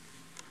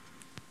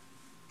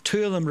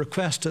 2 of them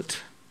requested,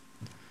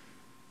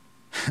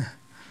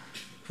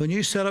 when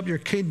you set up your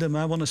kingdom,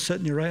 I want to sit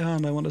in your right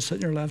hand, I want to sit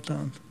in your left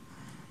hand.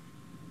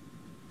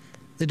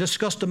 They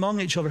discussed among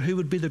each other who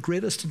would be the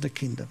greatest in the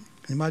kingdom.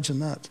 Can you imagine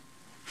that?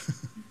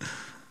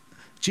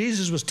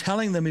 Jesus was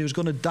telling them he was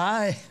going to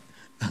die,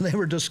 and they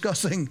were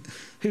discussing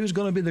who was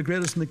going to be the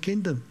greatest in the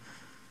kingdom.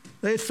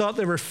 They thought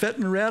they were fit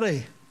and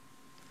ready.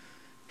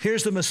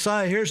 Here's the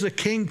Messiah, here's the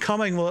King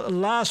coming. Well, at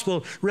last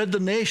we'll rid the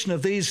nation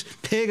of these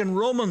pagan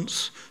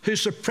Romans who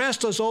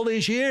suppressed us all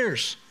these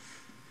years.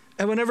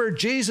 And whenever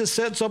Jesus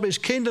sets up his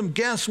kingdom,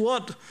 guess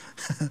what?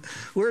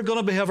 We're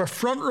going to have a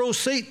front row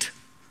seat.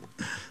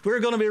 We're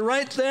going to be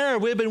right there.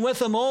 We've been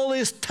with him all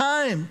this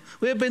time.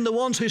 We've been the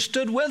ones who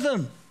stood with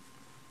him.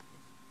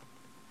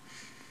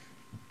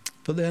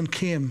 But then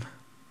came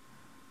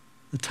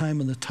the time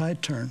when the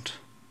tide turned.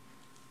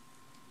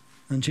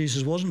 And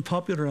Jesus wasn't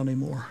popular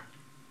anymore.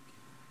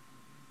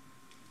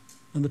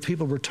 And the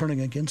people were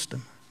turning against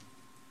him.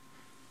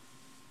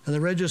 And the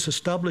religious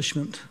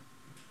establishment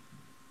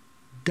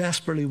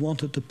desperately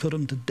wanted to put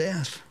him to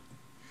death.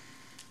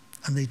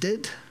 And they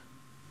did.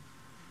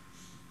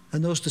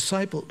 And those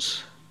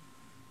disciples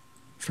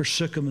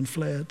forsook him and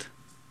fled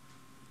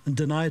and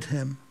denied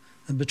him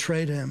and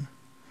betrayed him.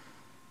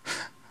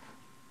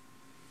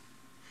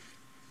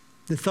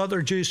 They thought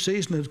their Jewish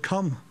season had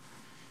come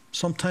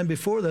sometime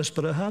before this,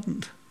 but it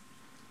hadn't.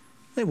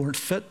 They weren't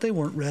fit, they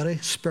weren't ready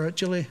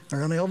spiritually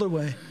or any other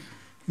way.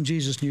 And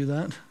Jesus knew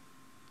that.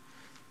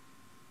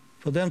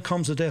 But then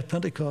comes the day of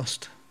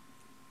Pentecost.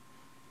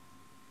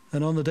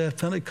 And on the day of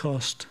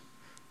Pentecost,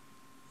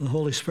 the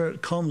Holy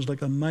Spirit comes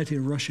like a mighty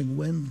rushing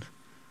wind.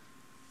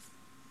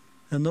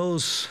 And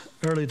those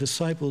early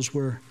disciples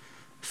were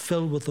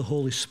filled with the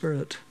Holy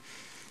Spirit.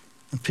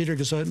 And Peter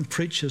goes out and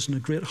preaches, and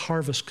a great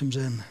harvest comes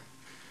in.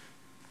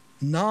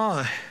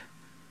 Now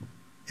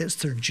it's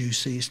their due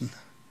season.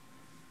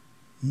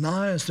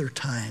 Now is their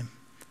time.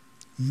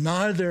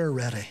 Now they're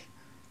ready.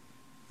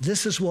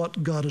 This is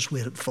what God has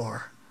waited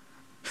for.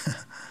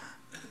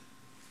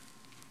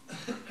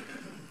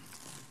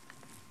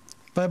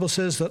 Bible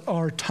says that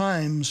our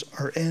times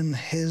are in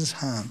his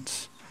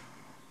hands.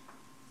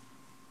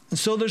 And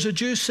so there's a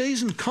due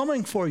season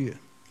coming for you.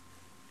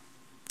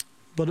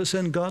 But it's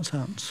in God's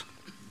hands.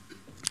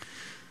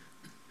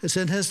 It's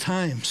in his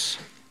times.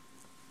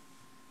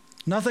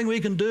 Nothing we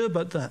can do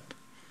about that.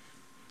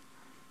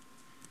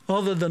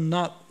 Other than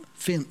not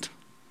faint.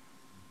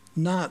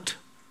 Not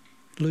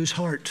lose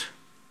heart.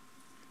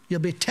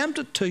 You'll be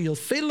tempted to. You'll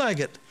feel like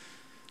it.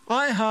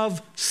 I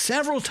have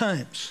several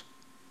times.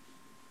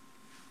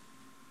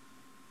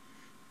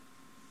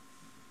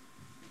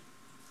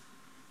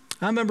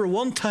 I remember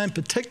one time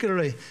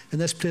particularly in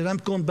this place, I'm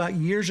going back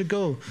years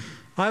ago,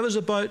 I was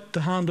about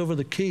to hand over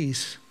the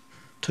keys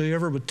to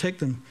whoever would take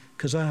them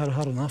because I had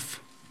had enough.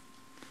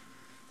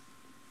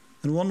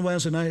 And one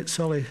Wednesday night,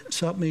 Sally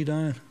sat me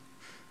down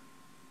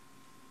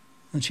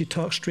and she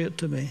talked straight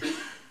to me.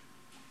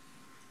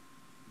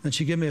 And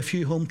she gave me a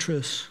few home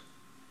truths.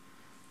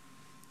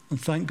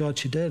 And thank God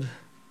she did. Amen.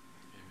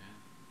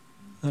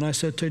 And I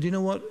said to her, do you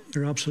know what?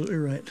 You're absolutely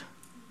right.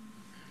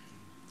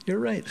 You're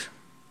right.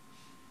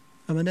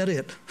 I'm an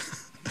idiot.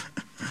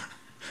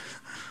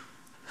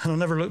 And I'll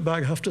never look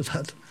back after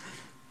that.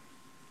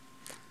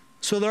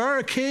 So there are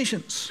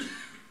occasions,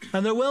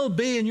 and there will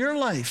be in your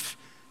life,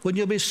 when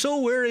you'll be so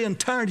weary and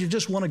tired you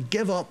just want to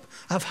give up.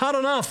 I've had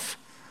enough.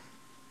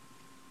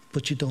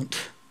 But you don't.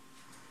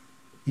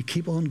 You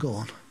keep on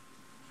going.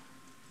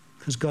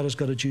 Because God has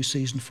got a due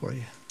season for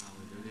you.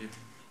 Hallelujah.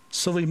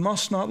 So we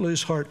must not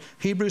lose heart.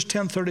 Hebrews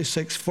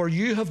 10:36, for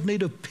you have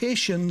need of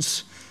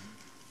patience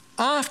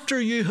after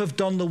you have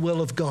done the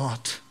will of God.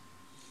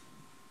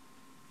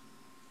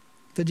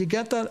 Did you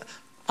get that?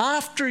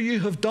 After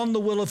you have done the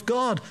will of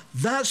God,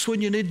 that's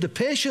when you need the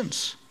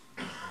patience.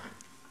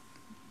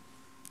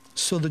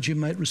 So that you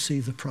might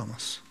receive the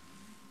promise.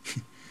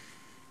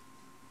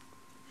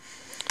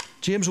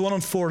 James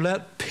 1:4,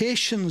 let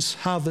patience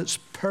have its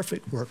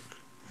perfect work,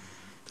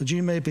 that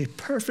you may be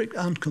perfect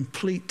and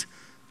complete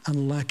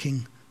and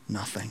lacking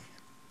nothing.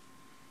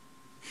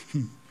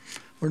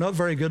 We're not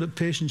very good at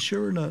patience,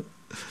 sure we're not.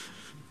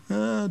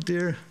 Oh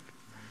dear.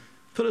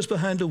 Put us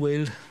behind the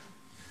wheel.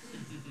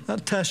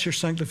 That tests your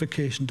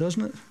sanctification,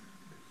 doesn't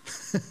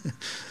it?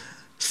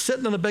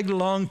 Sitting in a big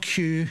long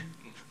queue,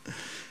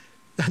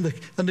 and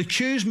the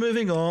queue's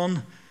moving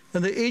on,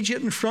 and the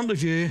idiot in front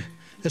of you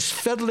is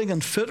fiddling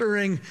and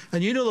footering,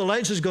 and you know the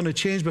lights is going to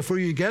change before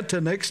you get to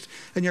next,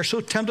 and you're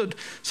so tempted.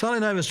 Sally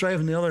and I was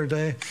driving the other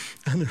day,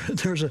 and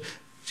there's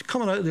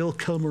coming out of the old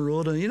Kilmer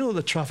Road, and you know what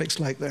the traffic's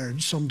like there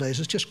some days.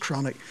 It's just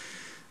chronic.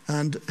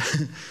 And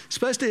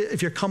especially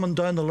if you're coming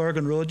down the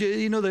Lurgan Road,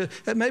 you know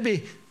it may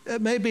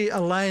be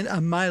a line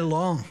a mile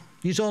long.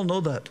 You all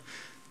know that.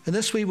 And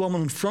this wee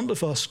woman in front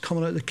of us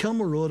coming out the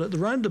Kilmer Road at the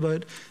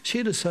roundabout,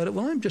 she decided,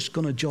 well, I'm just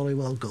going to jolly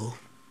well go.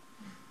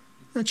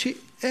 And she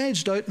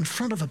edged out in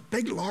front of a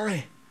big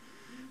lorry.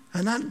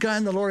 And that guy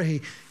in the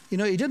lorry, he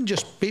didn't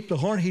just beep the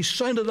horn. He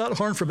sounded that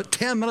horn for about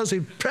 10 minutes.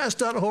 He pressed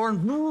that horn,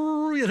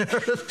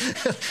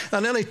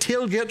 and then he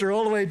tailgated her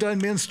all the way down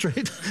Main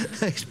Street.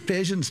 His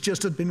patience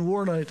just had been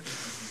worn out.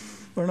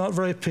 We're not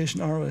very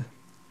patient, are we?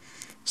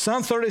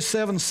 Psalm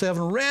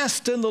 37:7,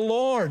 rest in the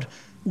Lord.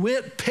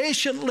 Wait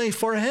patiently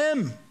for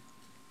him.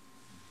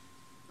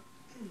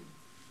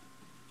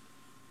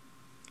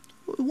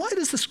 Why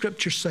does the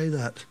scripture say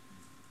that?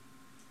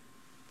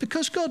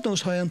 Because God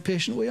knows how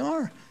impatient we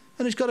are.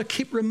 And he's got to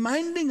keep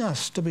reminding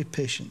us to be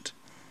patient.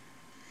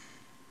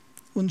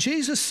 When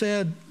Jesus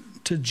said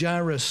to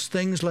Jairus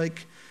things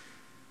like,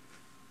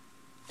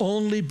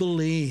 only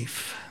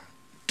believe,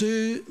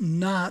 do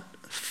not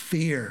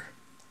fear.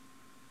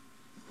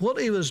 What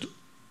he was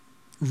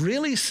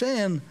really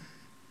saying,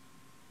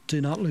 do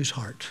not lose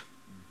heart.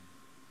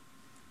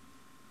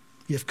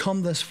 You've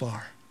come this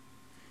far.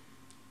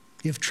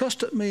 You've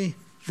trusted me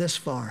this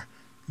far.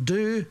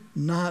 Do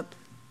not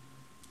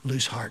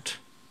lose heart.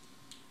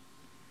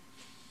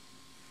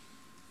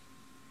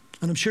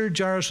 And I'm sure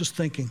Jairus was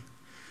thinking,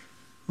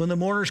 when the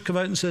mourners come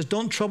out and says,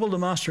 don't trouble the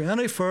master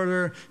any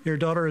further, your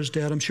daughter is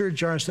dead. I'm sure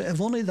Jairus said,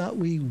 if only that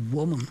wee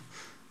woman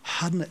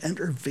hadn't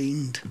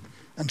intervened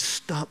and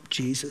stopped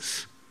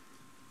Jesus,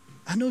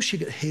 I know she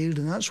got healed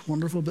and that's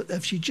wonderful, but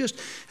if she just,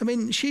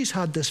 she's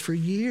had this for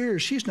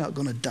years. She's not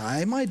going to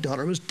die. My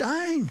daughter was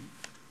dying.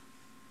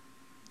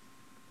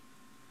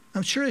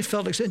 I'm sure he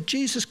felt like saying,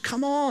 Jesus,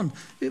 come on.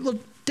 We'll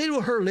deal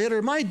with her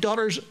later. My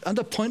daughter's at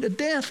the point of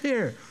death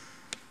here.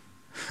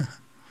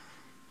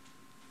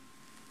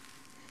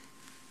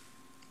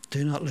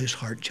 Do not lose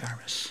heart,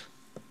 Jairus.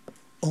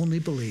 Only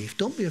believe.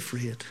 Don't be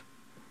afraid.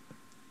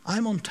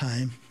 I'm on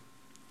time.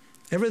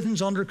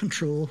 Everything's under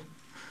control.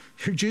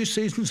 Your due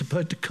season's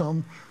about to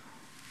come.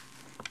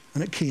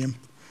 And it came.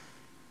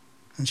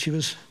 And she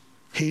was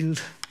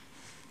healed.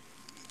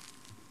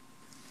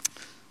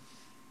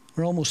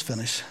 We're almost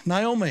finished.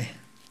 Naomi.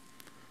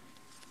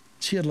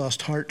 She had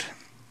lost heart.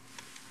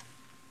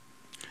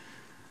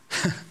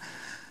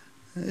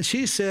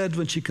 She said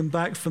when she came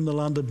back from the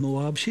land of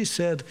Moab, she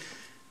said,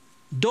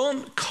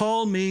 don't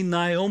call me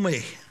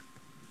Naomi,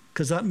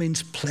 because that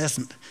means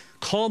pleasant.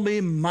 Call me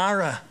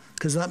Mara,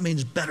 because that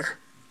means bitter.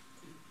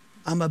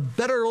 I'm a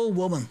bitter old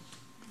woman,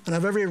 and I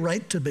have every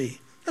right to be.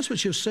 That's what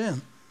she was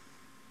saying.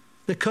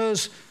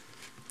 Because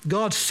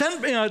God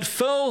sent me out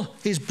full,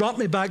 he's brought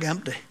me back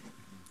empty.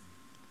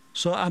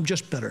 So I'm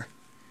just bitter.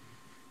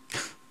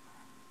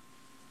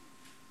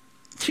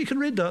 You can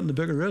read that in the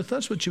book of Ruth.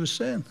 That's what she was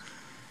saying.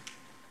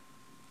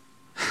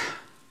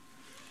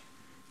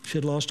 She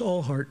had lost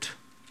all heart.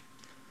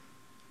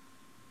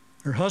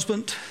 Her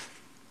husband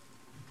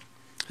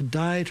had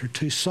died. Her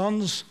 2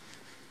 sons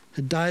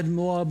had died in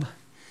Moab.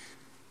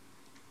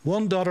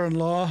 One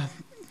daughter-in-law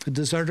had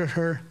deserted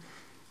her.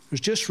 There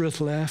was just Ruth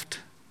left.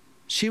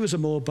 She was a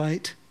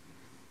Moabite.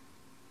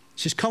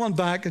 She's coming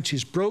back and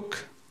she's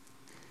broke.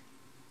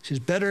 She's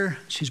bitter.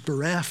 She's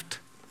bereft.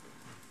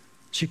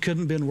 She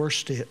couldn't be in worse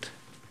state.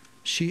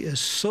 She is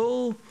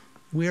so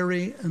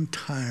weary and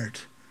tired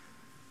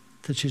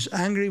that she's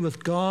angry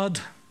with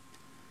God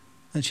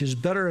and she's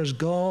bitter as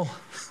gall.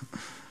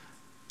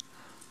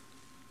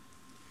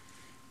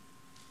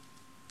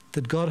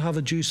 Did God have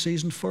a due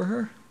season for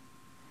her?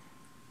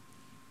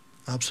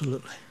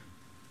 Absolutely.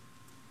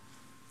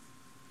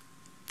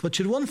 But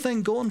she had one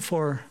thing going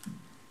for her.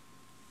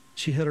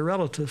 She had a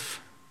relative,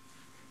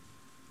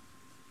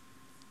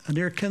 a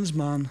near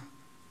kinsman,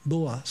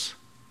 Boaz.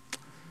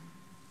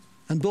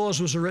 And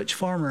Boaz was a rich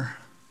farmer.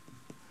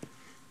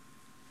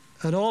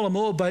 And all a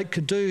Moabite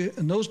could do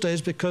in those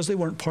days, because they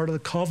weren't part of the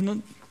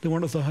covenant, they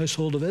weren't of the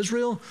household of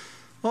Israel,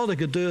 all they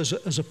could do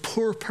as a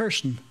poor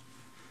person,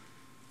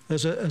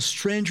 as a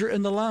stranger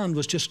in the land,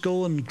 was just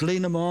go and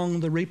glean among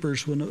the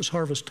reapers when it was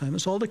harvest time.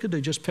 That's all they could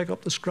do, just pick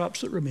up the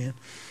scraps that remained.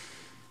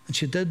 And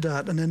she did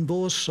that, and then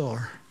Boaz saw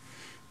her.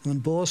 And when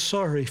Boaz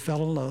saw her, he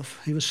fell in love.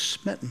 He was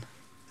smitten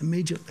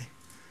immediately.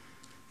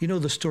 You know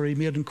the story. He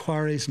made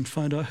inquiries and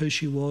found out who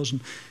she was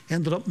and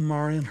ended up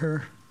marrying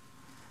her.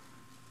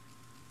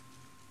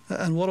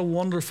 And what a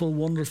wonderful,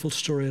 wonderful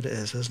story it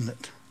is, isn't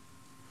it?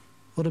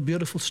 What a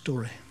beautiful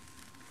story.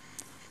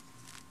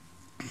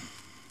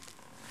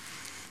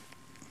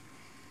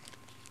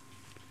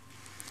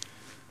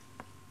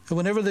 And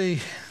whenever as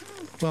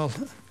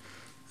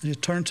you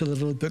turn to the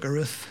little book of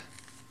Ruth,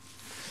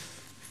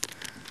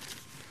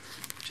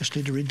 just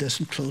need to read this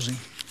in closing.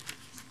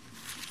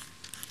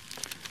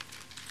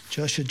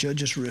 Joshua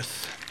judges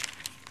Ruth.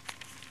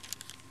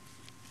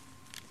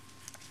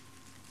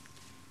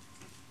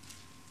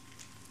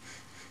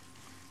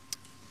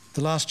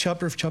 The last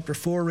chapter of chapter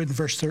 4, reading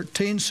verse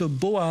 13. So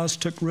Boaz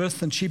took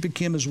Ruth, and she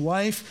became his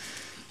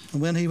wife.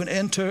 And when he went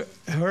into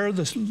her,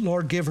 the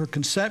Lord gave her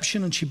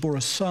conception, and she bore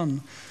a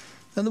son.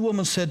 Then the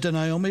woman said to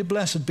Naomi,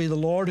 Blessed be the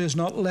Lord, who has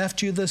not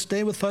left you this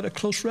day without a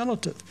close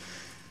relative.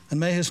 And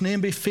may his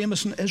name be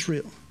famous in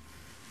Israel.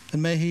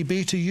 And may he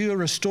be to you a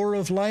restorer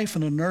of life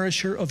and a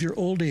nourisher of your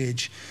old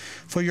age.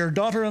 For your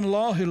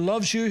daughter-in-law, who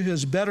loves you, who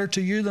is better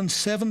to you than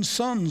 7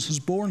 sons, has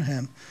borne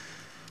him.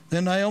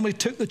 Then Naomi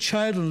took the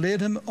child and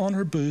laid him on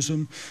her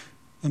bosom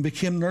and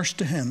became nurse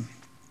to him.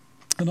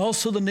 And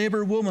also the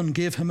neighbor woman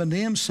gave him a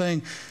name,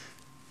 saying,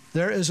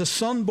 There is a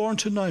son born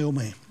to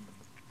Naomi.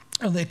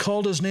 And they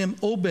called his name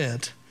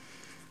Obed.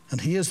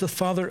 And he is the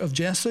father of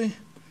Jesse,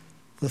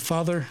 the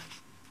father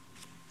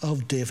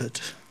of David.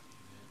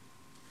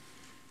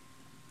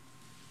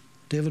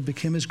 David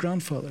became his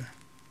grandfather.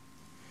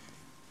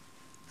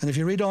 And if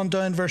you read on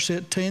down verse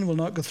 18, we'll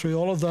not go through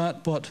all of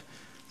that, but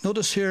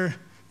notice here,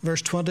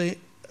 verse 20,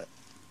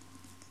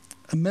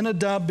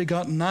 Aminadab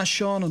begot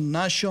Nahshon, and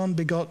Nahshon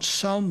begot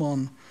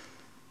Salmon,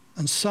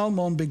 and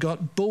Salmon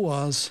begot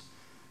Boaz,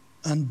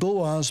 and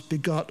Boaz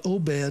begot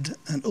Obed,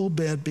 and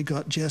Obed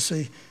begot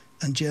Jesse,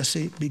 and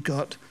Jesse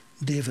begot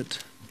David.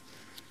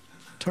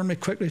 Turn me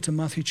quickly to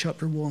Matthew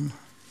chapter 1.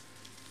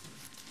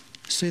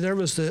 See, there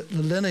was the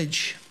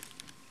lineage.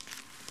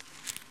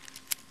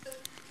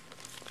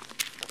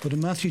 But in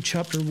Matthew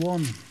chapter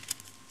 1,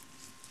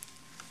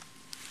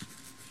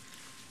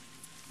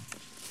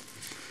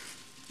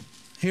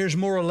 here's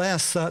more or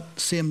less that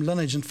same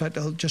lineage. In fact,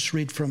 I'll just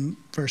read from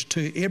verse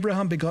 2.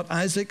 Abraham begot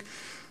Isaac.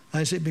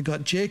 Isaac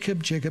begot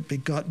Jacob. Jacob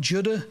begot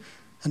Judah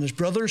and his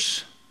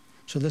brothers.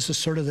 So this is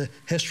sort of the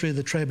history of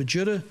the tribe of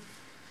Judah.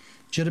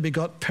 Judah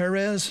begot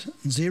Perez,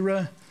 and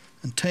Zerah,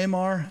 and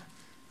Tamar,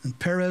 and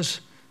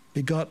Perez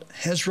begot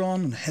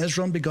Hezron, and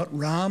Hezron begot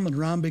Ram, and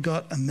Ram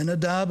begot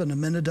Amminadab, and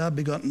Amminadab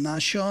begot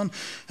Nahshon,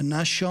 and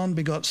Nahshon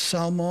begot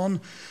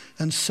Salmon,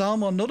 and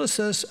Salmon, notice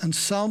this, and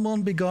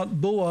Salmon begot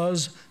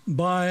Boaz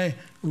by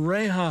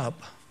Rahab.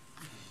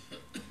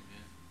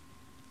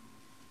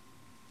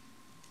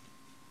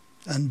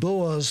 And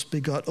Boaz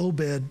begot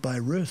Obed by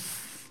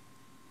Ruth,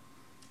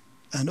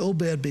 and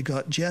Obed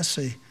begot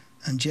Jesse,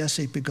 and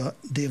Jesse begot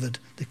David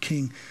the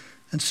king.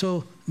 And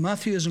so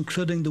Matthew is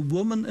including the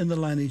woman in the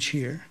lineage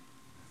here.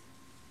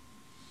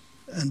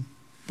 And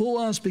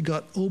Boaz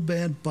begot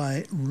Obed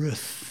by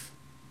Ruth.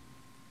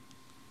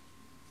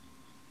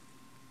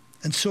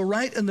 And so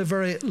right in the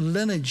very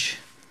lineage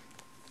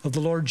of the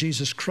Lord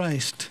Jesus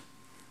Christ,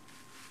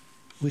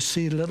 we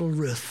see little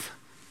Ruth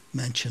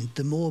mentioned,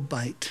 the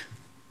Moabite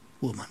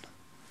woman,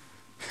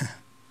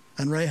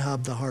 and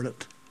Rahab the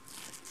harlot.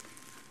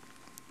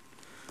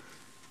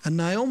 And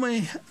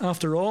Naomi,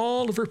 after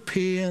all of her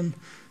pain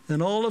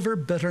and all of her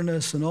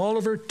bitterness and all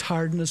of her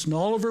tiredness and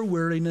all of her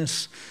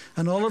weariness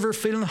and all of her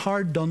feeling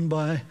hard done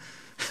by,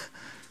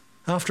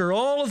 after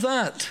all of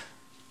that,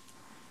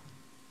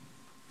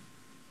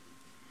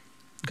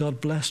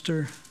 God blessed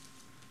her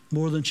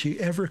more than she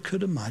ever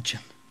could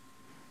imagine.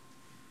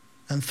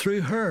 And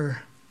through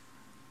her,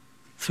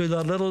 through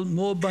that little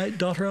Moabite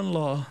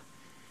daughter-in-law,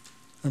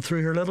 and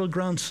through her little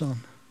grandson,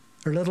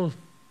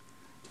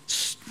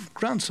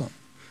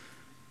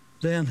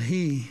 then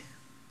he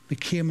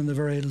became in the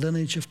very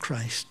lineage of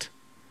Christ.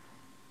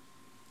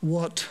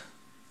 What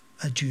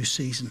a due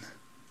season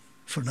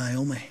for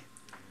Naomi.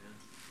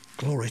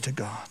 Glory to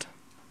God.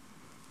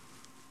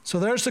 So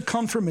there's the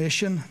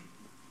confirmation.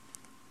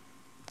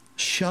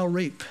 Shall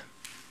reap.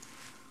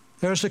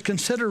 There's a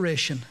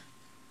consideration.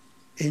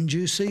 In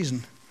due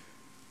season.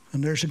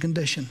 And there's a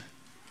condition.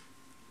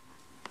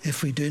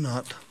 If we do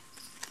not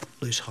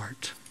lose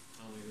heart.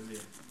 Hallelujah.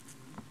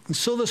 And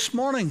so this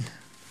morning,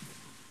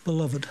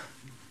 beloved,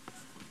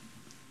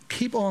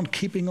 keep on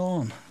keeping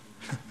on.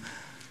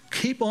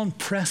 Keep on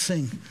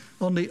pressing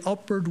on the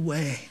upward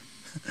way.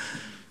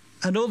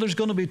 I know there's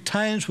going to be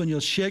times when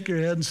you'll shake your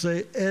head and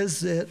say,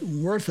 is it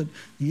worth it?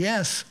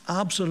 Yes,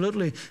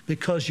 absolutely,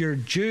 because your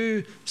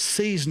due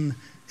season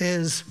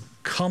is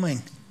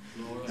coming.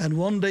 Lord. And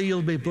one day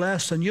you'll be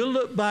blessed and you'll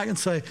look back and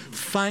say,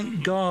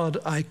 thank God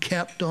I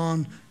kept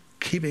on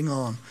keeping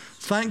on.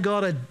 Thank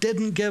God I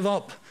didn't give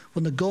up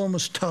when the going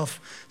was tough.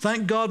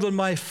 Thank God when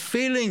my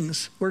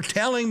feelings were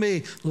telling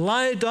me,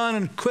 lie down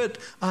and quit,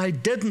 I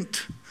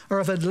didn't. Or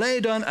if I'd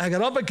lay down, I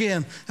got up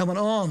again and went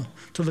on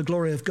to the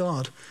glory of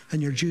God.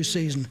 And your due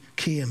season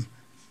came.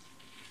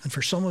 And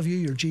for some of you,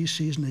 your due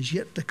season is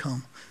yet to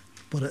come.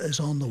 But it is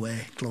on the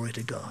way. Glory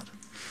to God.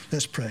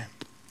 Let's pray.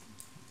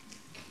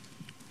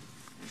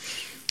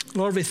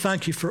 Lord, we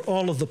thank you for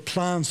all of the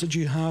plans that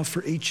you have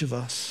for each of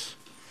us.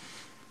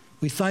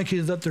 We thank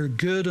you that they're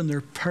good and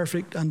they're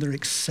perfect and they're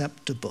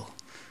acceptable,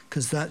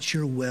 because that's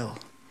your will.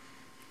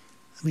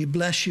 We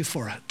bless you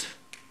for it.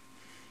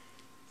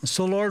 And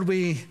so, Lord,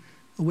 we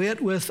wait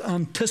with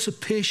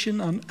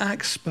anticipation and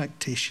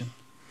expectation.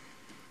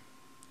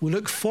 We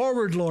look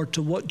forward, Lord,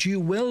 to what you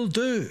will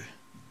do.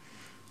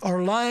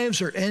 Our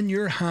lives are in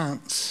your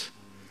hands,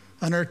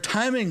 and our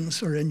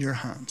timings are in your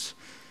hands.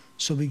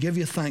 So we give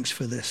you thanks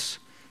for this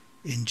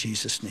in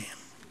Jesus' name.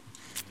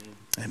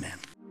 Amen.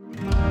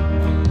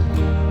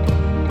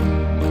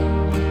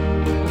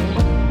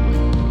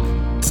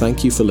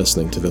 Thank you for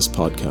listening to this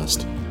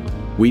podcast.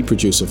 We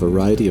produce a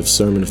variety of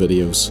sermon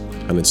videos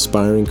and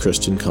inspiring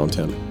Christian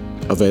content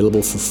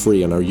available for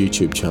free on our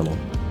YouTube channel.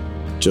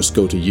 Just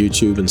go to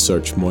YouTube and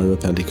search Moira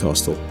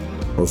Pentecostal,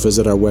 or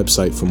visit our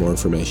website for more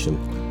information,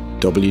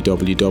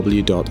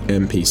 www.mpc.org.uk.